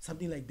shoe,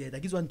 something like that.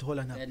 Like it's one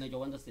taller now. And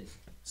you understand.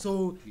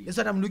 So that's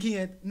what I'm looking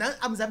at. Now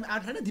I'm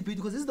trying to debate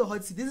because this is the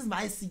hot seat. This is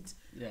my seat.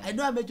 Yeah. I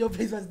know I'm at your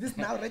place, but this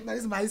right now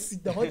is my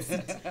seat. The hot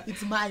seat.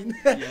 It's mine.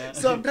 Yeah.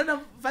 So I'm trying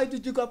to fight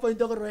with you up point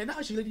right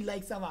now. She really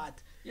likes some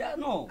art. Yeah,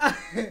 no.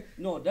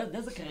 No,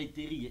 that's a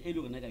criteria.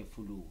 I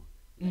follow.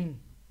 Like,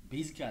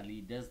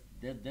 basically,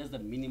 there's the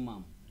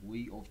minimum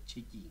way of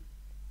checking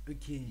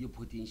your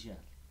potential.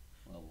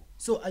 Wow.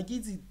 So I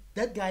get it.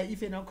 That guy,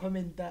 if you're now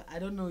commenter, I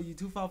don't know, you're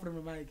too far from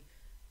the mic.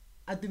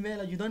 At the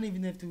mail, you don't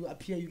even have to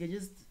appear. You can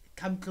just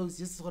come close,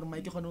 just for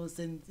mic, you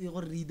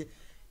read.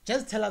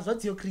 Just tell us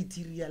what's your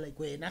criteria, like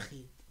where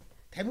nahi.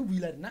 Time we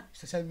learn na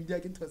social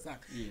media can to say.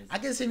 I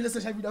can say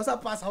social media also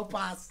pass how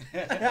pass.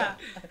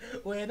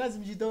 Where na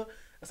zimjito,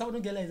 someone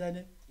get like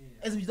that.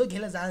 As we don't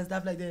get like and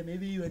stuff like that,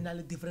 maybe you are not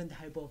a different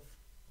type of.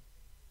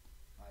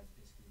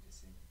 Basically the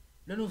same.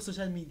 No,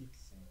 social media.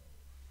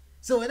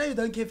 So when you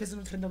don't care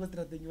personal trend about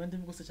strategy, you want to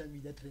go social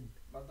media trend.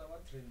 But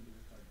what trend do you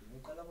start?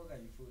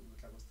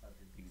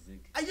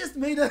 Exactly. I just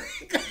made a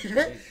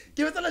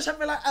give it a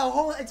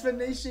whole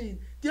explanation.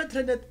 You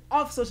trended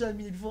off social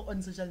media before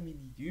on social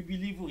media. Do you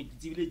believe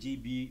it's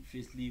JB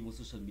firstly on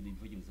social media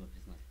before you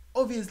personal?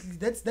 Obviously,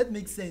 that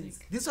makes sense.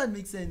 Exactly. This one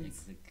makes sense.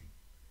 Exactly.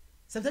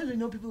 Sometimes we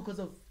know people because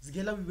of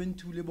Zgela we went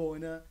to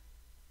Lebona,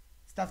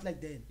 stuff like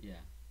that. Yeah.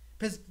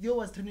 Because Theo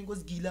was training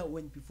because Gila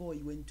went before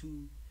he went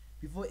to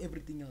before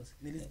everything else.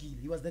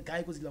 He was the guy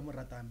because Gila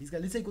Moratam. This guy,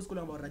 let's say because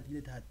Gila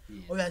Moratam had.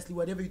 Obviously,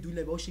 whatever you do,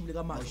 like Oshim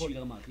Lega Marshall.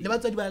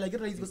 Lebatsadi by like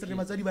raise because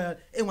Lebatsadi by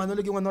one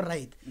look one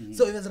right.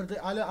 So it was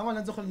I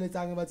want to call the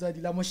Tang about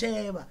La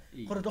Mosheva,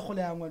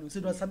 Horotohola. So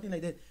it was something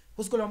like that.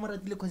 Because Gila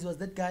Moratam because he was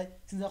that guy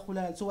since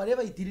Akula. So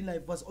whatever he did in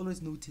life was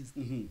always noticed.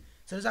 So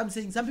that's what I'm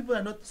saying. Some people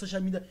are not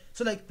social media.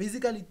 So like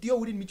basically, Theo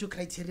wouldn't meet your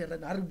criteria.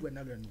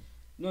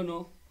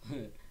 No.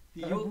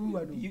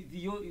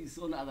 Theo is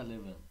on another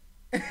level.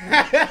 It's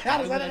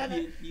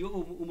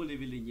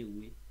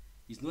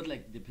not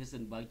like the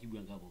person back you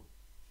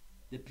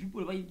the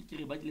people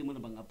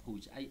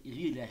approach. I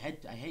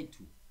had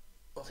to.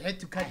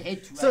 cut. I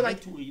had to. So I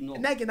like, had to, you know.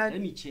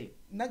 let me check.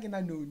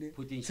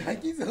 Potential. I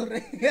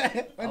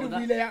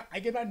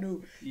cannot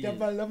know.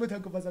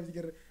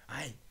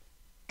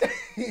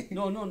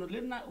 No.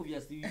 Let not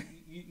obviously.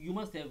 You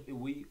must have a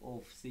way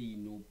of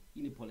saying no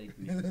in a polite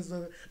way.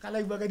 So,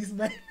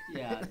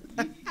 Yeah,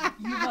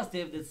 you must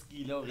have the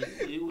skill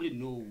already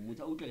know.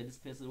 This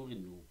person already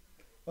know.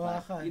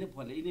 But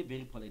in a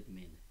very polite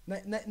manner.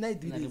 Now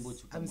do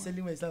this. I'm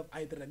selling myself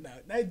either now.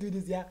 Now do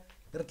this, yeah.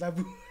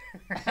 Exactly.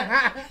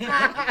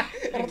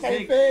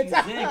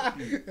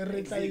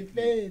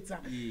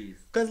 Yes.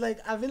 Because like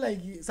I feel like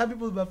some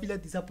people will feel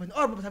like disappointed.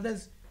 Or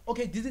sometimes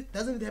okay,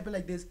 doesn't it happen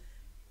like this?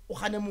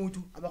 Bad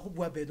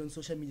on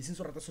social media since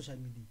we're social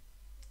media.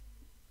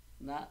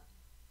 Nah,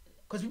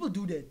 because people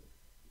do that.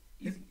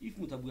 If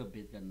Mutabuya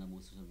bet can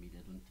on social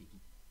media, I don't take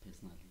it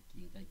personally.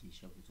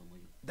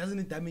 Doesn't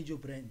it damage your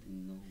brand?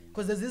 No.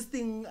 Because there's this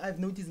thing I've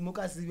noticed,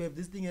 Mokas, we have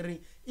this thing.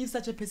 If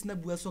such a person they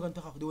will not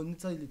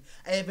tell it.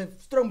 I have a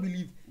strong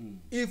belief.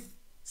 If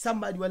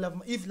somebody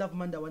if Love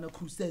Manda wanna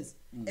cruises,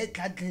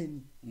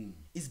 Edladleni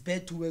is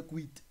bad to work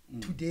with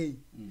today.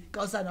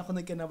 Because I'm not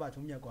gonna get about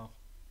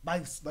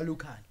by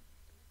local.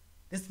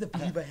 That's the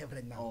belief I have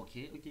right now.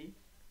 Okay.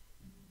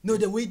 No,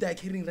 the way they're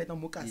carrying right now,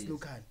 Mokas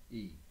local.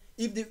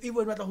 if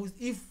when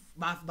if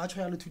ba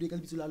tshwara today ka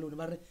bitso la lona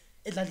ba re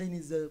Edladleni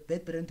is a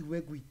bad brand to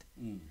work with.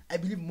 I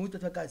believe most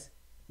of the guys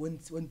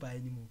won't buy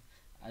anymore.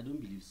 I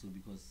don't believe so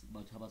because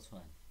but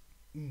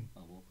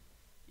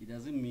it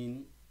doesn't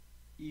mean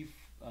if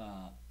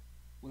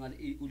when I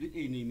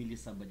enemy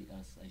somebody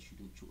else, I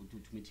should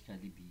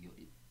automatically be your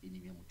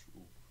enemy.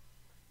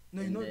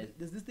 No, you know,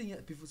 there's this thing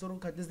before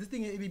there's this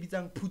thing maybe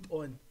put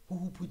on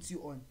who puts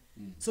you on.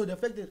 So the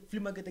fact that flea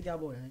market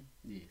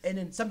yes. and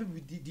then some people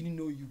didn't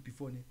know you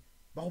before,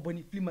 but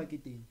flea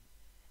marketing,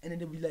 and then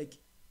they'll be like,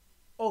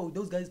 oh,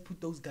 those guys put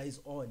those guys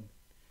on.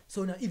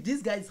 So now if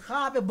these guys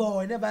have a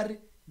boy,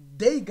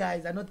 they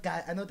guys are not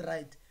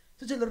right.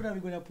 So children are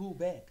gonna pull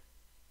back.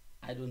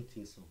 I don't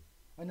think so.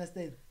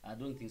 Understand? I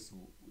don't think so.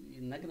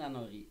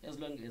 As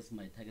long as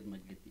my target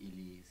market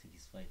is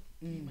satisfied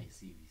with my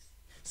service.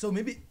 So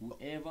maybe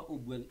whoever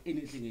will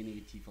anything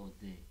negative out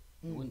there,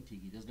 I won't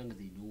take it as long as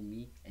they know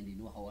me and they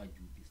know how I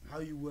do business. How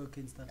you work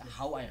and stuff.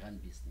 How I run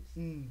business.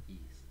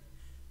 Yes.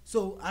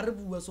 So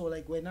Arabu was so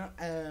like when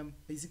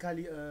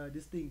basically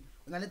this thing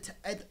when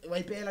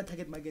I pay a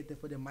target market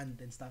for the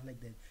month and stuff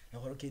like that.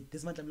 Like, okay,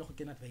 this month I'm not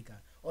going to pay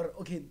or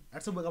okay,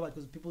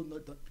 because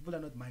people are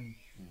not money.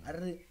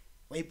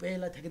 I pay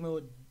a target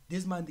market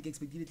this month I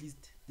expect at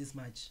least this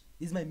much.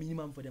 This is my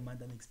minimum for the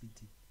month I'm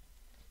expecting.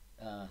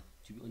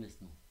 To be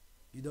honest, no.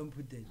 You don't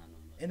put that. No.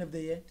 End of the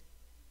year?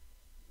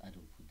 I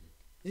don't put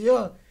that.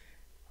 Yo,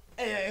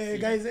 hey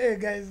guys.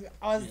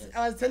 I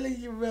was telling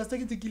you, I was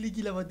talking to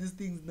Kili about these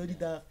things.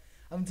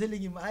 I'm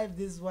telling him I have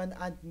this one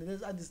aunt.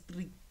 This aunt is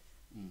strict.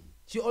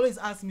 She always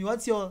asks me,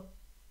 what's your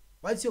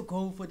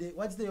goal for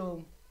what's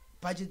the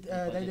budget?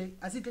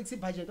 I said like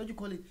budget. What do you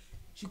call it?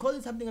 She called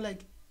it something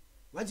like,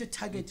 what's your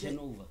target?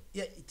 Turnover.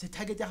 Yeah, it's a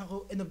target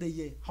end of the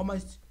year. How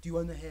much do you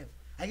want to have?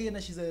 I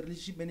get she's a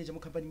relationship manager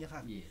company.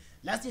 Yes.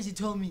 Last year she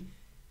told me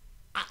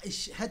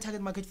her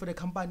target market for the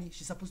company,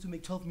 she's supposed to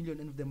make 12 million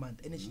end of the month,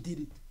 and then she did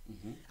it.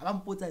 I'm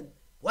important.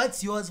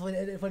 What's yours for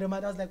the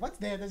month? I was like, what's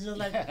that? And she was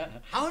like,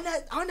 how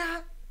not?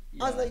 I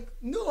was like,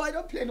 no, I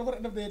don't plan for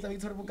end of the year.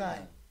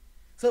 Yeah.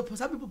 So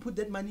some people put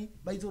that money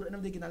by the end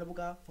of the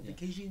year for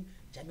vacation.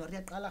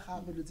 January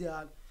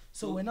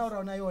so when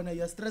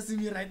you're stressing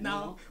me right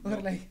now. No.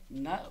 Like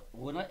now,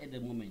 at the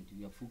moment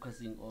we are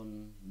focusing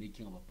on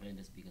making our brand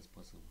as big as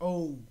possible.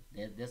 Oh,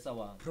 that's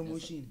our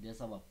promotion.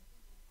 That's our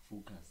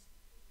focus.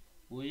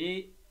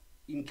 We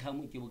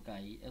income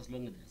as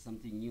long as there's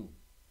something new.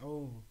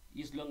 Oh,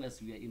 as long as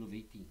we are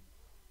innovating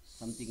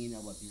something in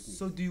our business.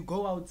 So do you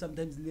go out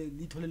sometimes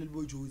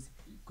little shows,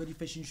 go to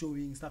fashion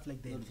showing stuff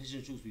like that? No, the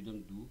fashion shows we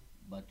don't do,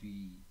 but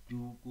we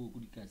do go to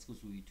the cars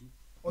because we do.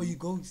 Or you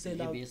go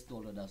sell out. We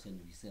store it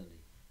and we sell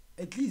it.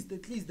 At least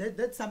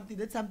that's something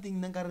like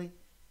in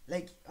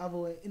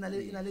a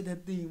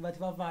that thing but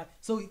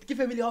so keep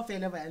family off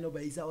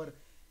or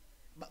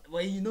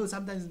when you know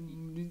sometimes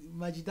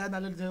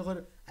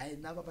Majidana I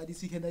never by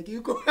this weekend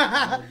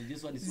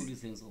this one is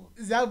always hands on.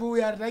 Zabu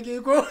we are like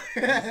you go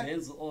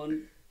hands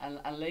on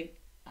unlike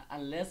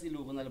unless you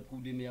look on the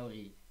problem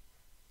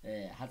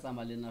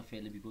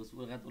because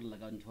we got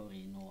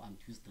no I'm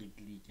too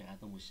strictly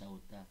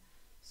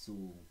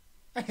so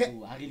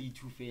I really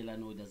too fail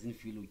no doesn't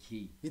feel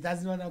okay. It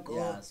doesn't wanna go.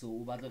 Yeah,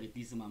 so about the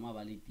piece mama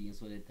validating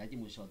so that I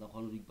shout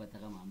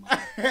mama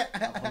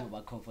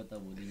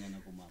comfortable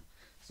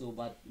so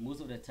but most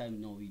of the time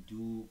no we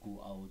do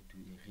go out to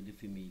the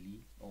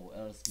family or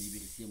else maybe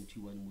the same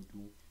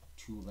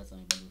two that's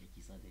there.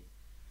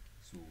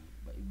 So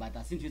but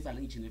I think it's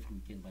each and every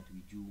weekend but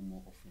we do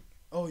more often.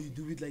 Oh, you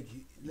do it like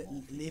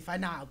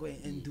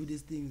and do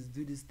these things.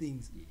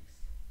 Yes.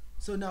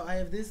 So now I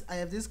have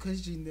this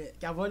question like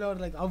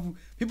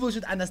people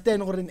should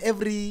understand or in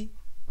every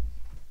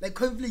like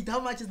conflict, how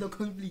much is the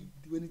conflict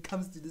when it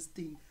comes to this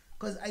thing?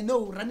 Because I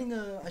know running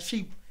a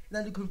ship,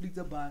 not the conflict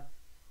about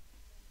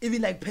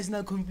even like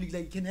personal conflict,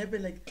 like it can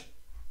happen like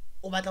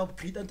so when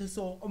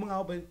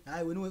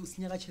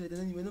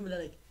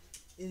like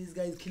this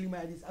guy is killing my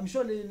ideas. I'm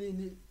sure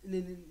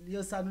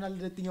your son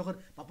will think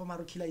Papa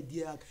Maro kill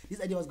idea. This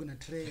idea was gonna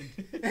trend.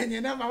 And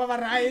you know,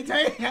 Papa right.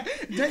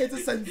 It's a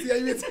sincere.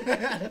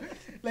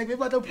 Like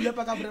maybe I don't pull up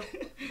a camera.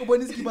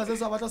 When this keeper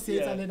says about say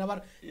and then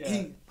about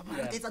hey,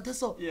 Papa, it's a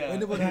so.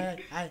 Whenever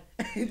I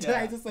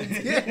try to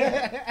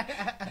sincere.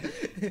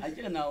 I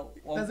can now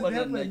like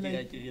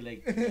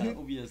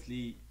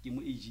obviously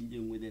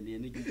with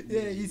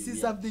yeah, you see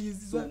something.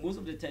 So most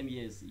of the time,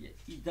 yes,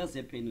 it does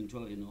happen in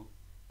Tor, you know.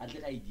 I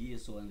think idea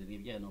so and the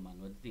no man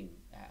what thing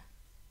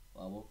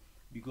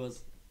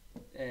because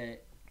the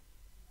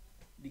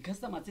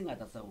customer thing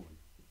at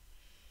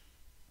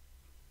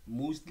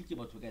mostly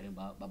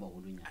about baba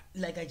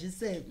like I just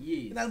said,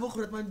 yes.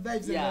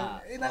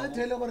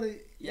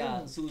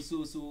 Yeah, so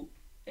no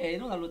a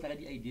lot of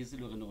the ideas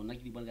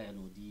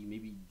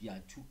maybe they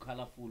are too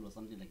colorful or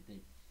something like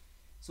that.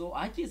 So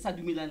I just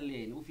had Milan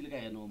Lane, who feel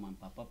like no man,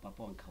 Papa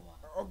and Kawa.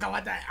 Oh,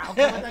 Kawata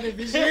the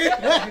vision.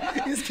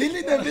 He's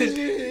killing the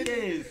vision.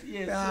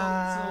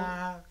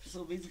 Yes.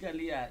 So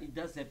basically, it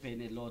does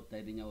happen a lot.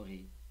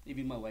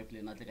 Even my wife,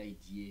 not like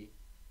idea.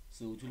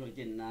 So to look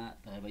na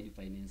driver the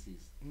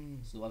finances.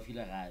 Mm. So I feel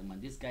like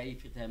man, this guy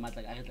every time I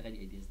like the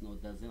ideas, no,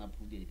 doesn't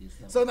approve the ideas.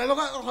 So now look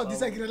how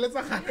disagree. Let's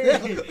with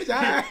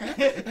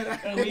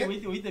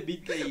the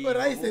big guy.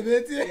 Alright,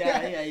 sebetsi.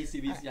 Yeah, I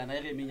see this. Yeah, I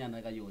remember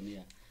na kayo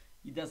niya.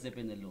 It does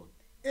happen a lot.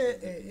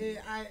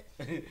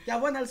 I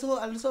want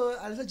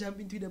also jump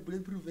into the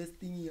bulletproof vest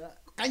thing.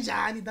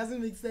 Kanjani, it doesn't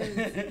make sense.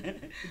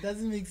 It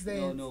doesn't make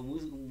sense. No.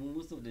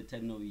 Most of the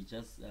time, no, we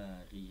just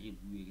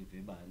we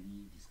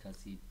verbally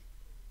discuss it.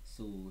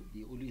 So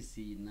they always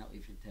say now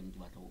every time to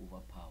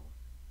overpower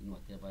in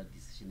whatever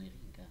decision I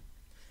think.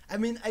 I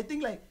mean, I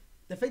think like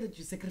the fact that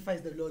you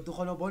sacrifice the law to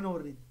honor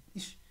bonor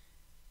ish.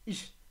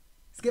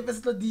 Skip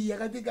is not the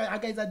I think I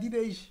guys are did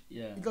ish.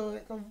 Yeah. Because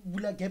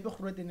bula gap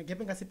and gap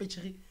ka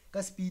sepechiri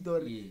ka speed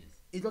or Yes.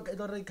 it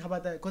already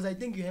covered that because I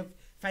think you have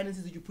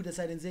finances that you put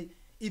aside and say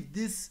if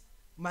this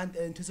month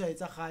and to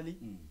it's a khali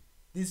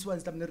this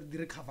one's time to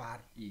recover.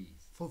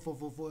 Yes. For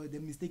the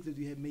mistakes that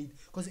we have made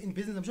because in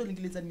business I'm sure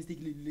it's a mistake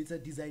later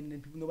design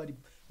and people nobody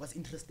was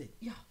interested.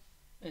 Yeah.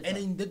 And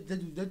then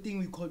that thing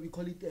we call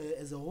it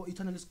as a whole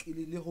eternal skill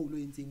le whole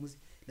in things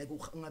like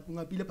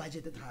ngapile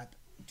budget at heart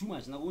Too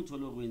much. Now go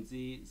to when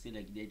say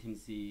like the item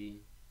say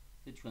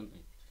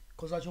 200.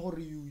 because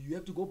you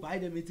have to go buy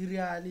the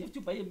material. You have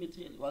to buy a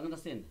material. You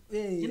understand?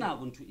 Yeah. You're not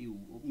going to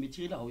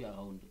material how you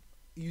around.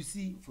 You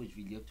see, For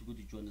you have to go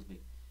to Johannesburg.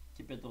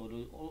 Keep it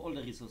all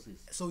the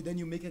resources. so then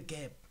you make a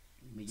gap.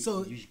 Make it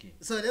So a huge game.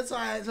 so that's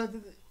why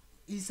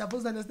he's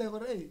supposed to understand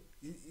what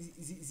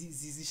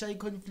is shy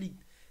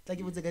conflict. Like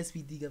it was a guy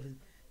speedy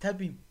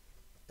tap him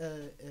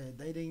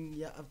dying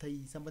yeah after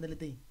somebody let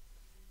thing.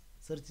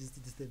 Sorry just to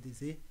disturb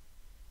this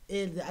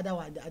the other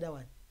one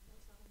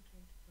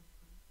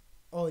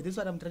oh this is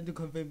what I'm trying to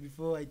confirm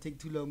before I take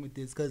too long with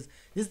this because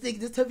this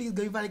topic is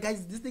going funny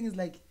guys. This thing is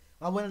like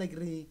I want to like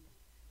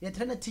we are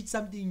trying to teach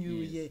something new.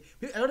 Yes.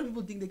 Yeah, a lot of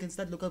people think they can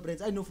start local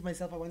brands. I know for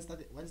myself I once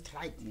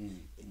tried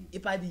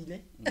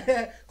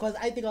because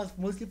I think I was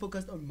mostly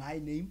focused on my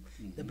name.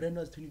 The brand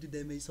was 22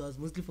 Damage, so I was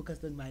mostly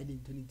focused on my name,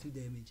 22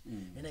 Damage.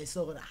 And I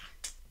saw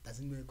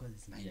doesn't work because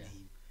it's my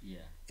name. Yeah.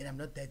 And I'm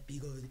not that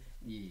big of it.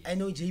 Yes. I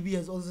know JB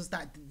has also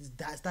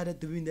started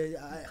doing the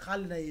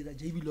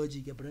JB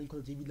Logic, a brand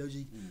called JB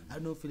Logic. I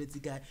don't know if it's a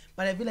guy,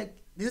 but I feel like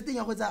this thing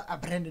I was a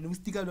brand and we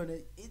stick out on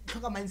it. It's a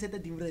mindset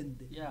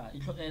different. Yeah,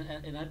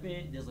 and I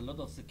bet there's a lot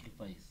of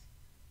sacrifice.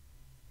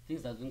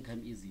 Things that don't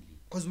come easily.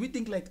 Because we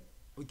think like,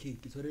 okay,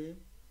 sorry,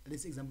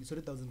 let's example,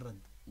 sorry, 1,000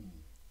 rand.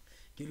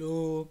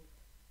 Kilo,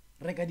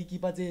 reka di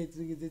kipa tse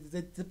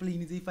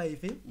plain tse 5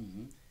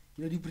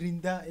 kilo di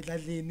printer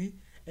Edladleni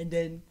and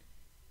then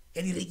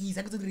can you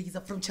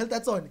rekisa from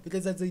Shelter's on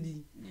because that's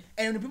the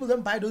and when people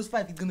don't buy those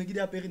 5 it's gonna get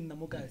up in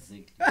Namokas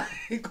Exactly.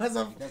 because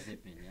of It does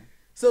happen, yeah.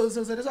 so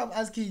that's why I'm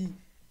asking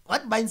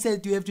what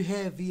mindset do you have to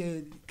have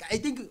here. I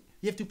think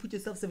you have to put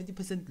yourself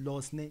 70%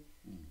 loss and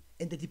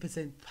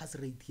 30% pass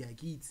rate here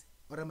kids,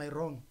 or am I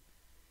wrong?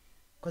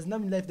 Because now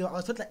in life I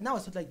was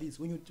taught like this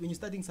when you're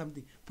starting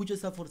something put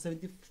yourself for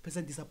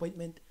 70%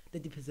 disappointment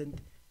 30%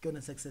 on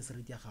a success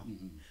rate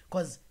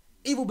because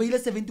if you buy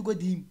 70 go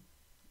dim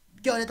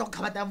you're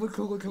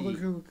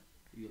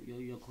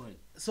correct.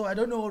 so I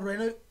don't know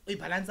when we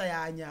balance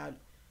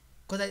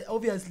because I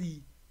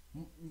obviously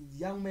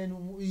young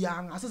men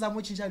young I saw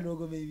some change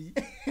logo maybe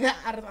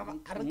I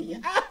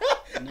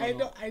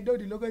know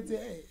the logo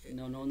say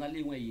No,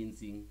 nothing way in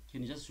sing.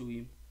 Can you just show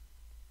him?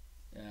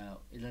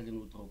 Edladleni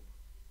will drop.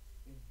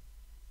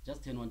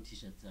 Just 10 one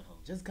t-shirts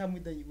around. just come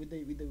with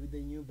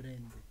the new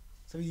brand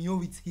so you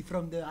know it's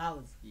from the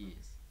house.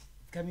 Yes.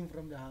 It's coming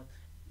from the house.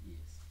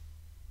 Yes.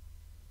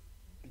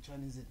 Which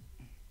one is it?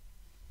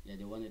 Yeah,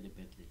 the one at the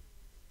birthday.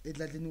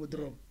 Edladleni will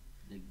drop.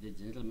 The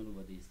gentleman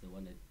over there is the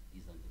one that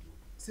is on the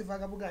logo.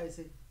 Sifaka buka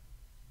say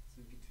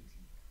So be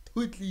totally.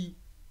 totally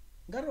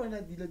ngare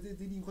wena dilo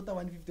tse ding go ta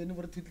 150 ne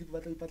gore totally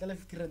batla ipatala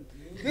 50 rand.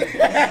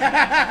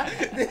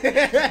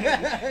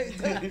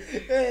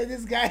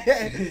 This guy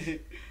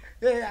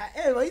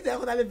why is there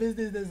go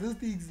business there's those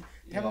things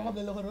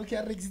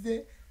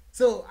okay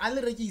so I'll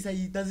does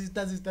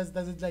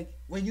it like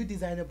when you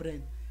design a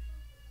brand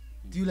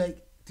do you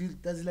like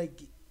does it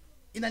like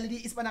in already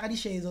is panaka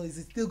shares or is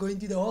it still going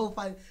to the whole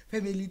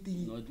family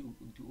thing? No, it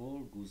all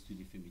goes to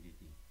the family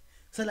thing.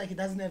 So like it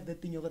doesn't have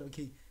that thing you're going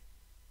okay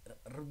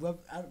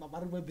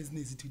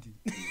business to do.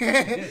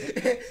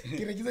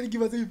 Can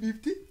give us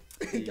 50?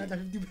 Get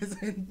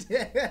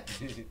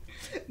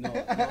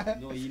 50%.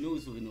 No, he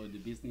knows the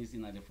business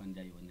in other fund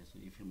so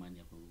every man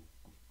go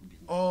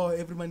business. Oh,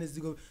 every man has to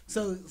go.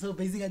 So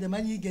basically the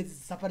money you get is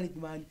separate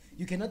man.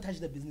 You cannot touch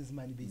the business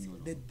money basically.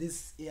 No.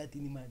 This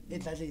man.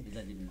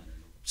 Edladleni man.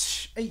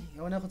 Hey,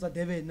 I wanna go to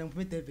Devon,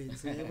 Devon.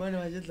 So I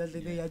wanna just let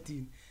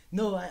the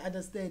No, I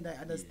understand.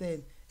 Yes.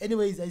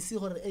 Anyways, I see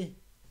her. Hey,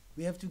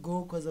 we have to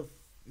go because of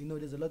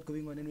there's a lot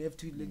going on, and we have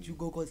to let you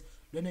go because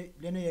when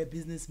you're a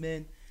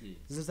businessman,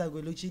 it's like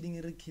we're cheating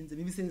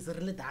maybe say it's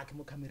really dark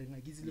more camera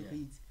like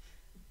easily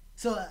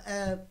So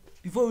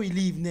before we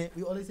leave,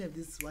 we always have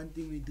this one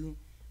thing we do.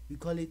 We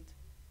call it.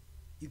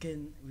 We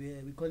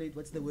call it.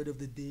 What's the word of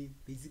the day?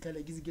 Basically,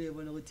 like easy get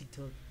on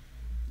TikTok.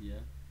 Yeah.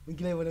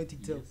 InkabiLevol on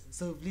TikTok. Yes.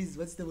 So please,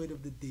 what's the word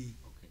of the day?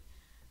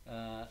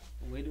 Okay.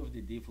 Word of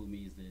the day for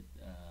me is that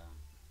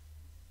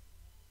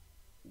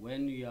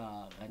when you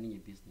are running a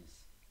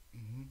business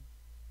Mm-hmm.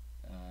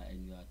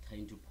 and you are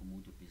trying to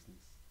promote your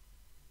business,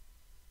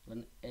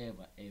 don't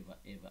ever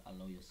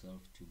allow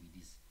yourself to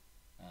be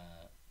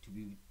to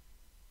be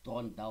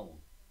torn down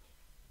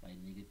by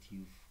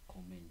negative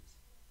comments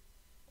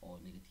or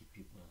negative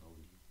people around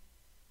you.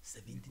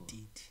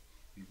 78.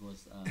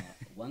 Because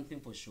one thing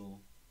for sure,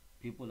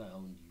 people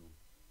around you,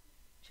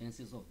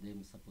 chances of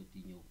them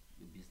supporting your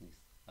business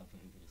are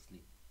very slim.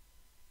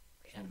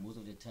 So most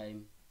of the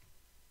time,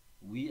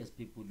 we as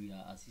people, we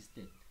are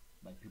assisted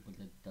by people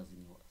that doesn't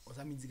know us. Or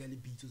something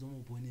like beats or some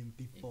born in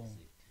before.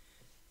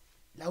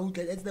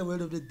 Exactly. That's the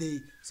word of the day.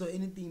 So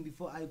anything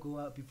before I go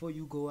out, before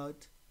you go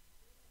out,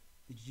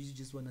 that you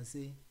just wanna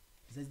say,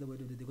 besides the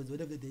word of the day, because the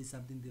word of the day is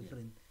something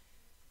different.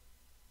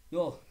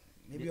 Yo,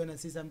 Maybe you wanna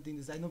say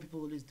something. I know people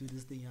always do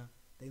this thing.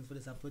 Thanks for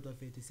the support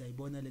of it. To say,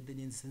 "Bona let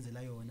the sense a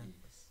lion."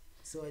 yes.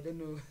 So I don't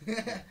know.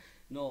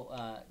 No,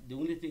 the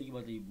only thing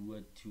about the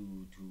word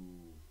to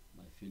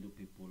my fellow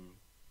people,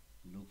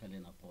 local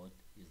and abroad,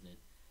 is that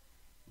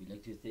we'd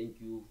like to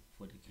thank you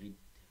for the great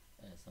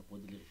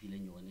support that you're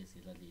feeling on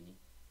Edladleni.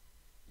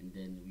 And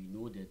then we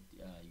know that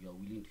you are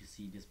willing to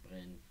see this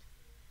brand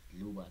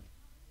global.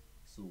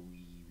 So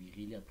we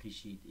really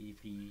appreciate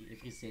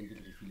every cent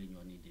that you're feeling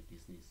on in the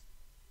business.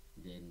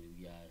 Then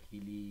we are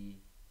really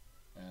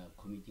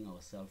committing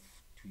ourselves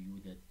to you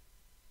that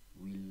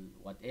will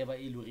whatever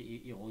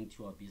wrong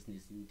to our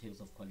business in terms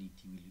of quality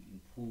will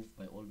improve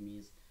by all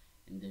means,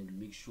 and then we'll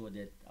make sure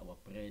that our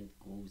brand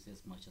grows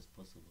as much as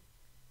possible.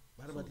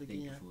 What So about thank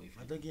looking you at? for I'm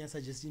everything. talking a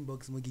suggestion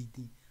box. Mo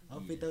gating. I'll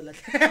Yes. fit out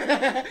like.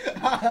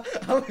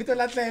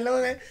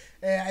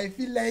 I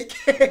feel like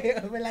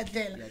Yeah,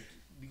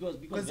 because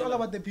it's all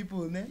about the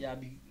people, ne? yeah,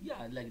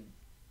 like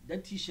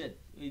that T-shirt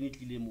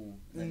anything more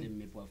than the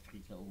map of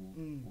Africa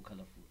or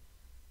colorful.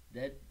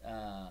 That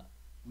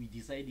we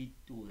decided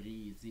to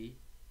raise it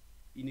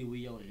in a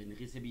way or in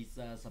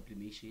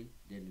sublimation.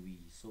 Then we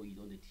saw it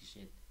on the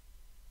T-shirt.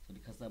 So the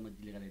customer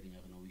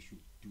we should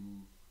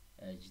do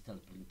digital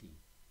printing.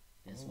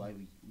 That's why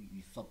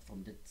we swapped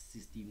from that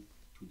system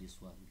to this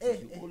one.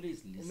 Because you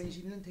always listen.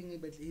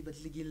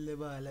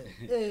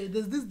 Hey,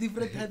 there's this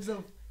different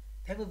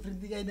type of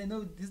printing, and I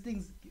know these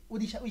things.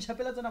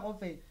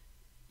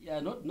 Yeah,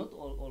 not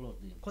all of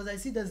them. Because I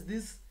see there's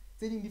this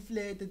selling the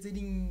flat,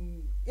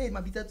 selling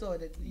mabita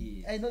that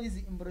Yes. I know this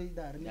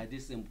embroidery. Yeah,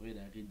 this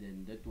embroidery,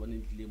 then that one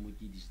in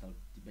Kilemoki digital,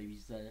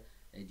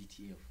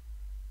 DTF,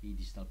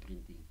 digital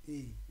printing.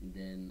 And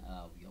then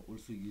we are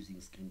also using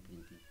screen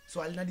printing.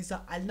 So I'll not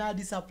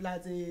supply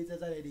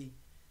the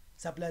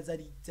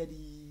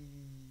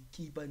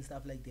keeper and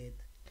stuff like that.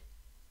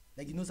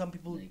 Like you know, some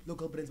people Like-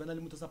 local brands, when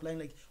I'm supplying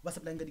like what's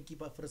supplying the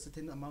keeper for a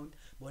certain amount,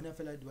 but when I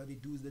feel like what they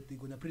do is that they're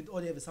gonna print or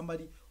they have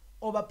somebody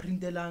over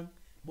print the lang,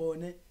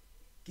 like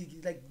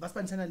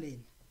Baspan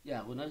lane.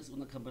 Yeah, when I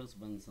companies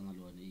ban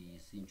sanalone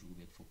is in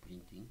back for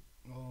printing.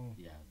 Oh.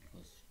 Yeah,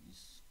 because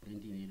it's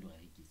printing a lot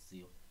like it's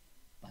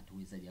but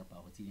we say yeah,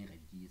 but we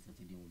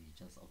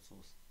just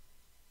outsource.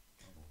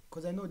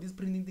 Because I know this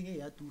printing thing,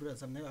 yeah, to run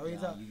some. Yeah,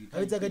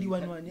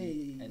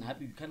 and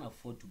happy you can't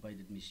afford to buy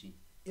that machine.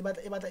 But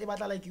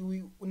like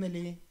you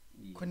unele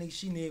Yes.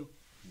 connection. Yeah.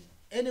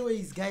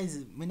 Anyways, guys,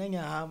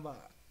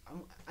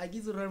 I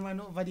give you run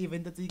over the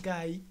event at the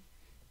guy.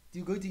 Do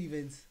you go to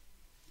events?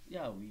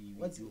 Yeah, we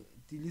What's do.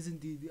 do you listen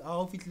to the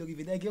outfit look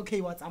event? Like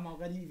okay, what's I'm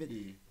going event?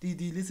 Yeah. Do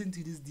you listen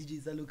to this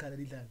DJs that look at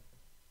it?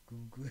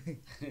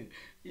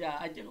 Yeah,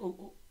 I just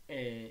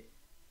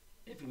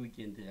every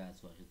weekend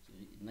that's what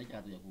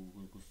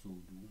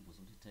most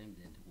of the time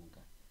then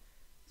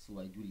so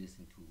I do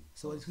listen to.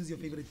 So who's your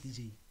favorite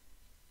DJ?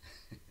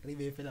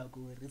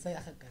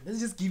 Let's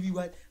just give you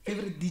one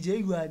favorite DJ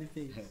you are the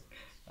face.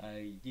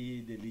 I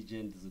give the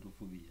legend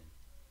Xenophobia.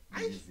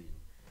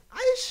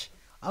 Aish,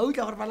 I will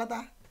cover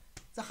Palata.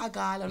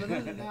 Sakakala,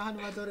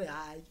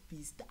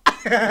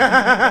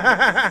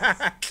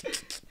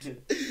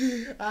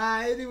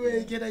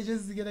 anyway, can I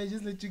just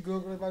let you go?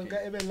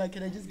 Like,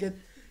 can I just get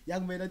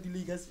young men at the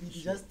league speed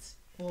just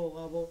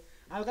for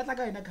I've got like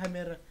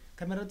a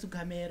camera to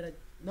camera.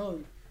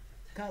 No,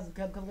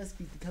 come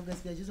speed.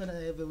 I just wanna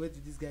have a word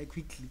with this guy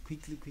quickly.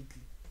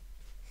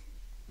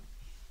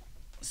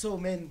 So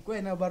man, go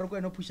and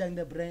go pushing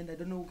the brand. I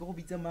don't know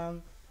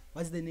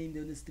what's the name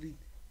on the street?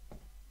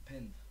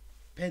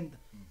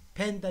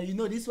 Penta, you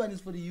know this one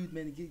is for the youth,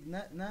 man.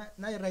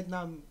 Now right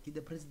now I'm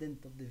the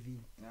president of the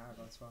Ville. Nah,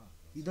 that's fine.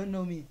 You don't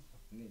know me.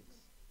 Next.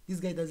 This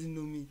guy doesn't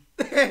know me.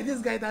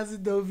 This guy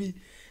doesn't know me.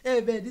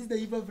 Hey man, this is the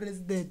hip-hop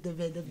president of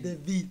the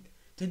Ville.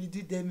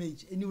 22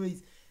 damage.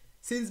 Anyways,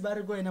 since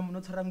Barago and I'm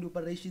not running the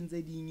operations,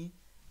 we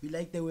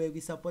like the work, we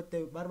support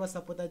the Barba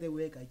supported the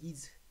work.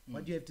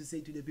 What do you have to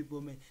say to the people,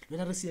 man? When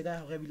I see a guy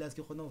who realizes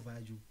you know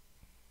value.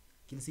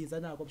 Can see it's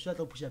now push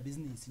a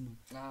business, you know.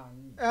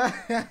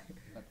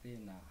 But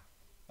then,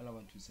 all I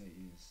want to say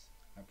is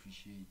I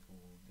appreciate all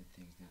the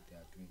things that they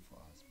are doing for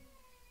us.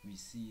 We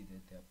see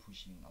that they are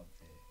pushing out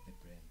the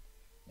brand.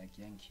 like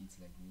young kids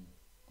like me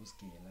go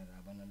scale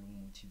abana lo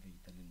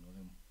motivate le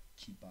no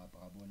keep up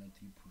abona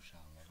to push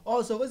on.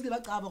 Oh, so what's gonna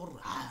happen?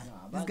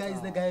 This guy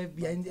is the guy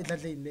behind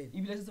Edladleni then.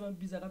 If let's say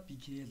bizarre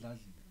BK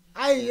Edladleni.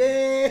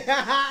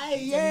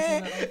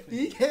 Yeah,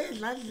 BK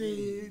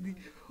Edladleni.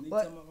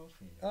 What?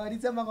 Oh,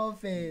 it's a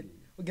magafel.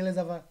 Okay, let's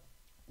have a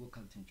Go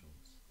Carlton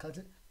Jones.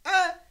 Carlton.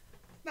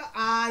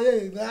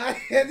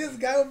 Yeah, this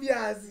guy will be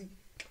assy.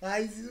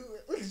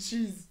 With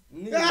cheese.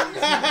 This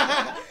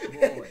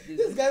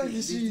guy with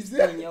the cheese.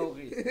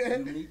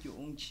 You make your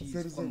own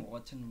cheese from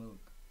rotten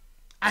milk.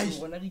 I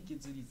wanna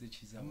get the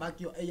cheese. make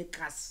your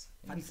aircrass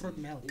and fruit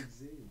milk.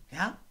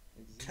 Yeah?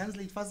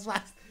 Translate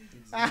fast.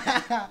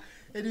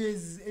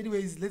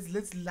 anyways,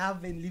 let's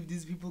love and leave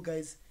these people,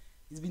 guys.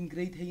 It's been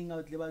great hanging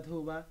out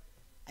Lebatoba.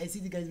 I see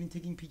the guys been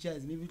taking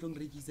pictures. Maybe don't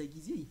register like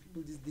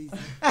people these days.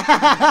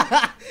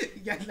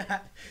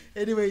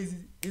 Anyways,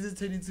 this is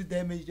turning into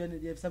damage. John, do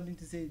you have something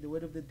to say? The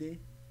word of the day?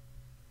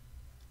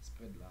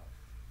 Spread love.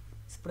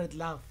 Spread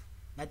love.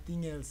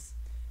 Nothing else.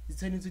 It's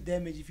turning into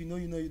damage. If you know,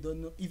 you know. You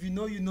don't know. If you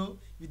know, you know.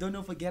 If you don't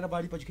know, forget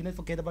about it. But you cannot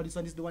forget about this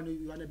one. This is the one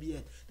you wanna be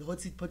at. The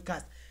Hotseat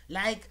podcast.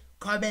 Like,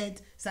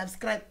 comment,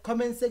 subscribe,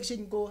 comment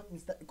section. Go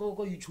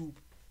YouTube.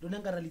 Don't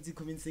encourage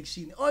comment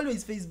section.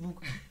 Always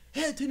Facebook.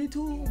 Hey,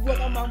 22.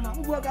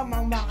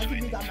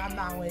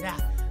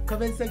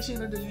 Comment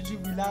section on the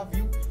YouTube. We love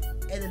you.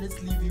 And then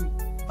let's leave you.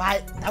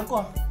 Bye.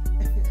 Danko.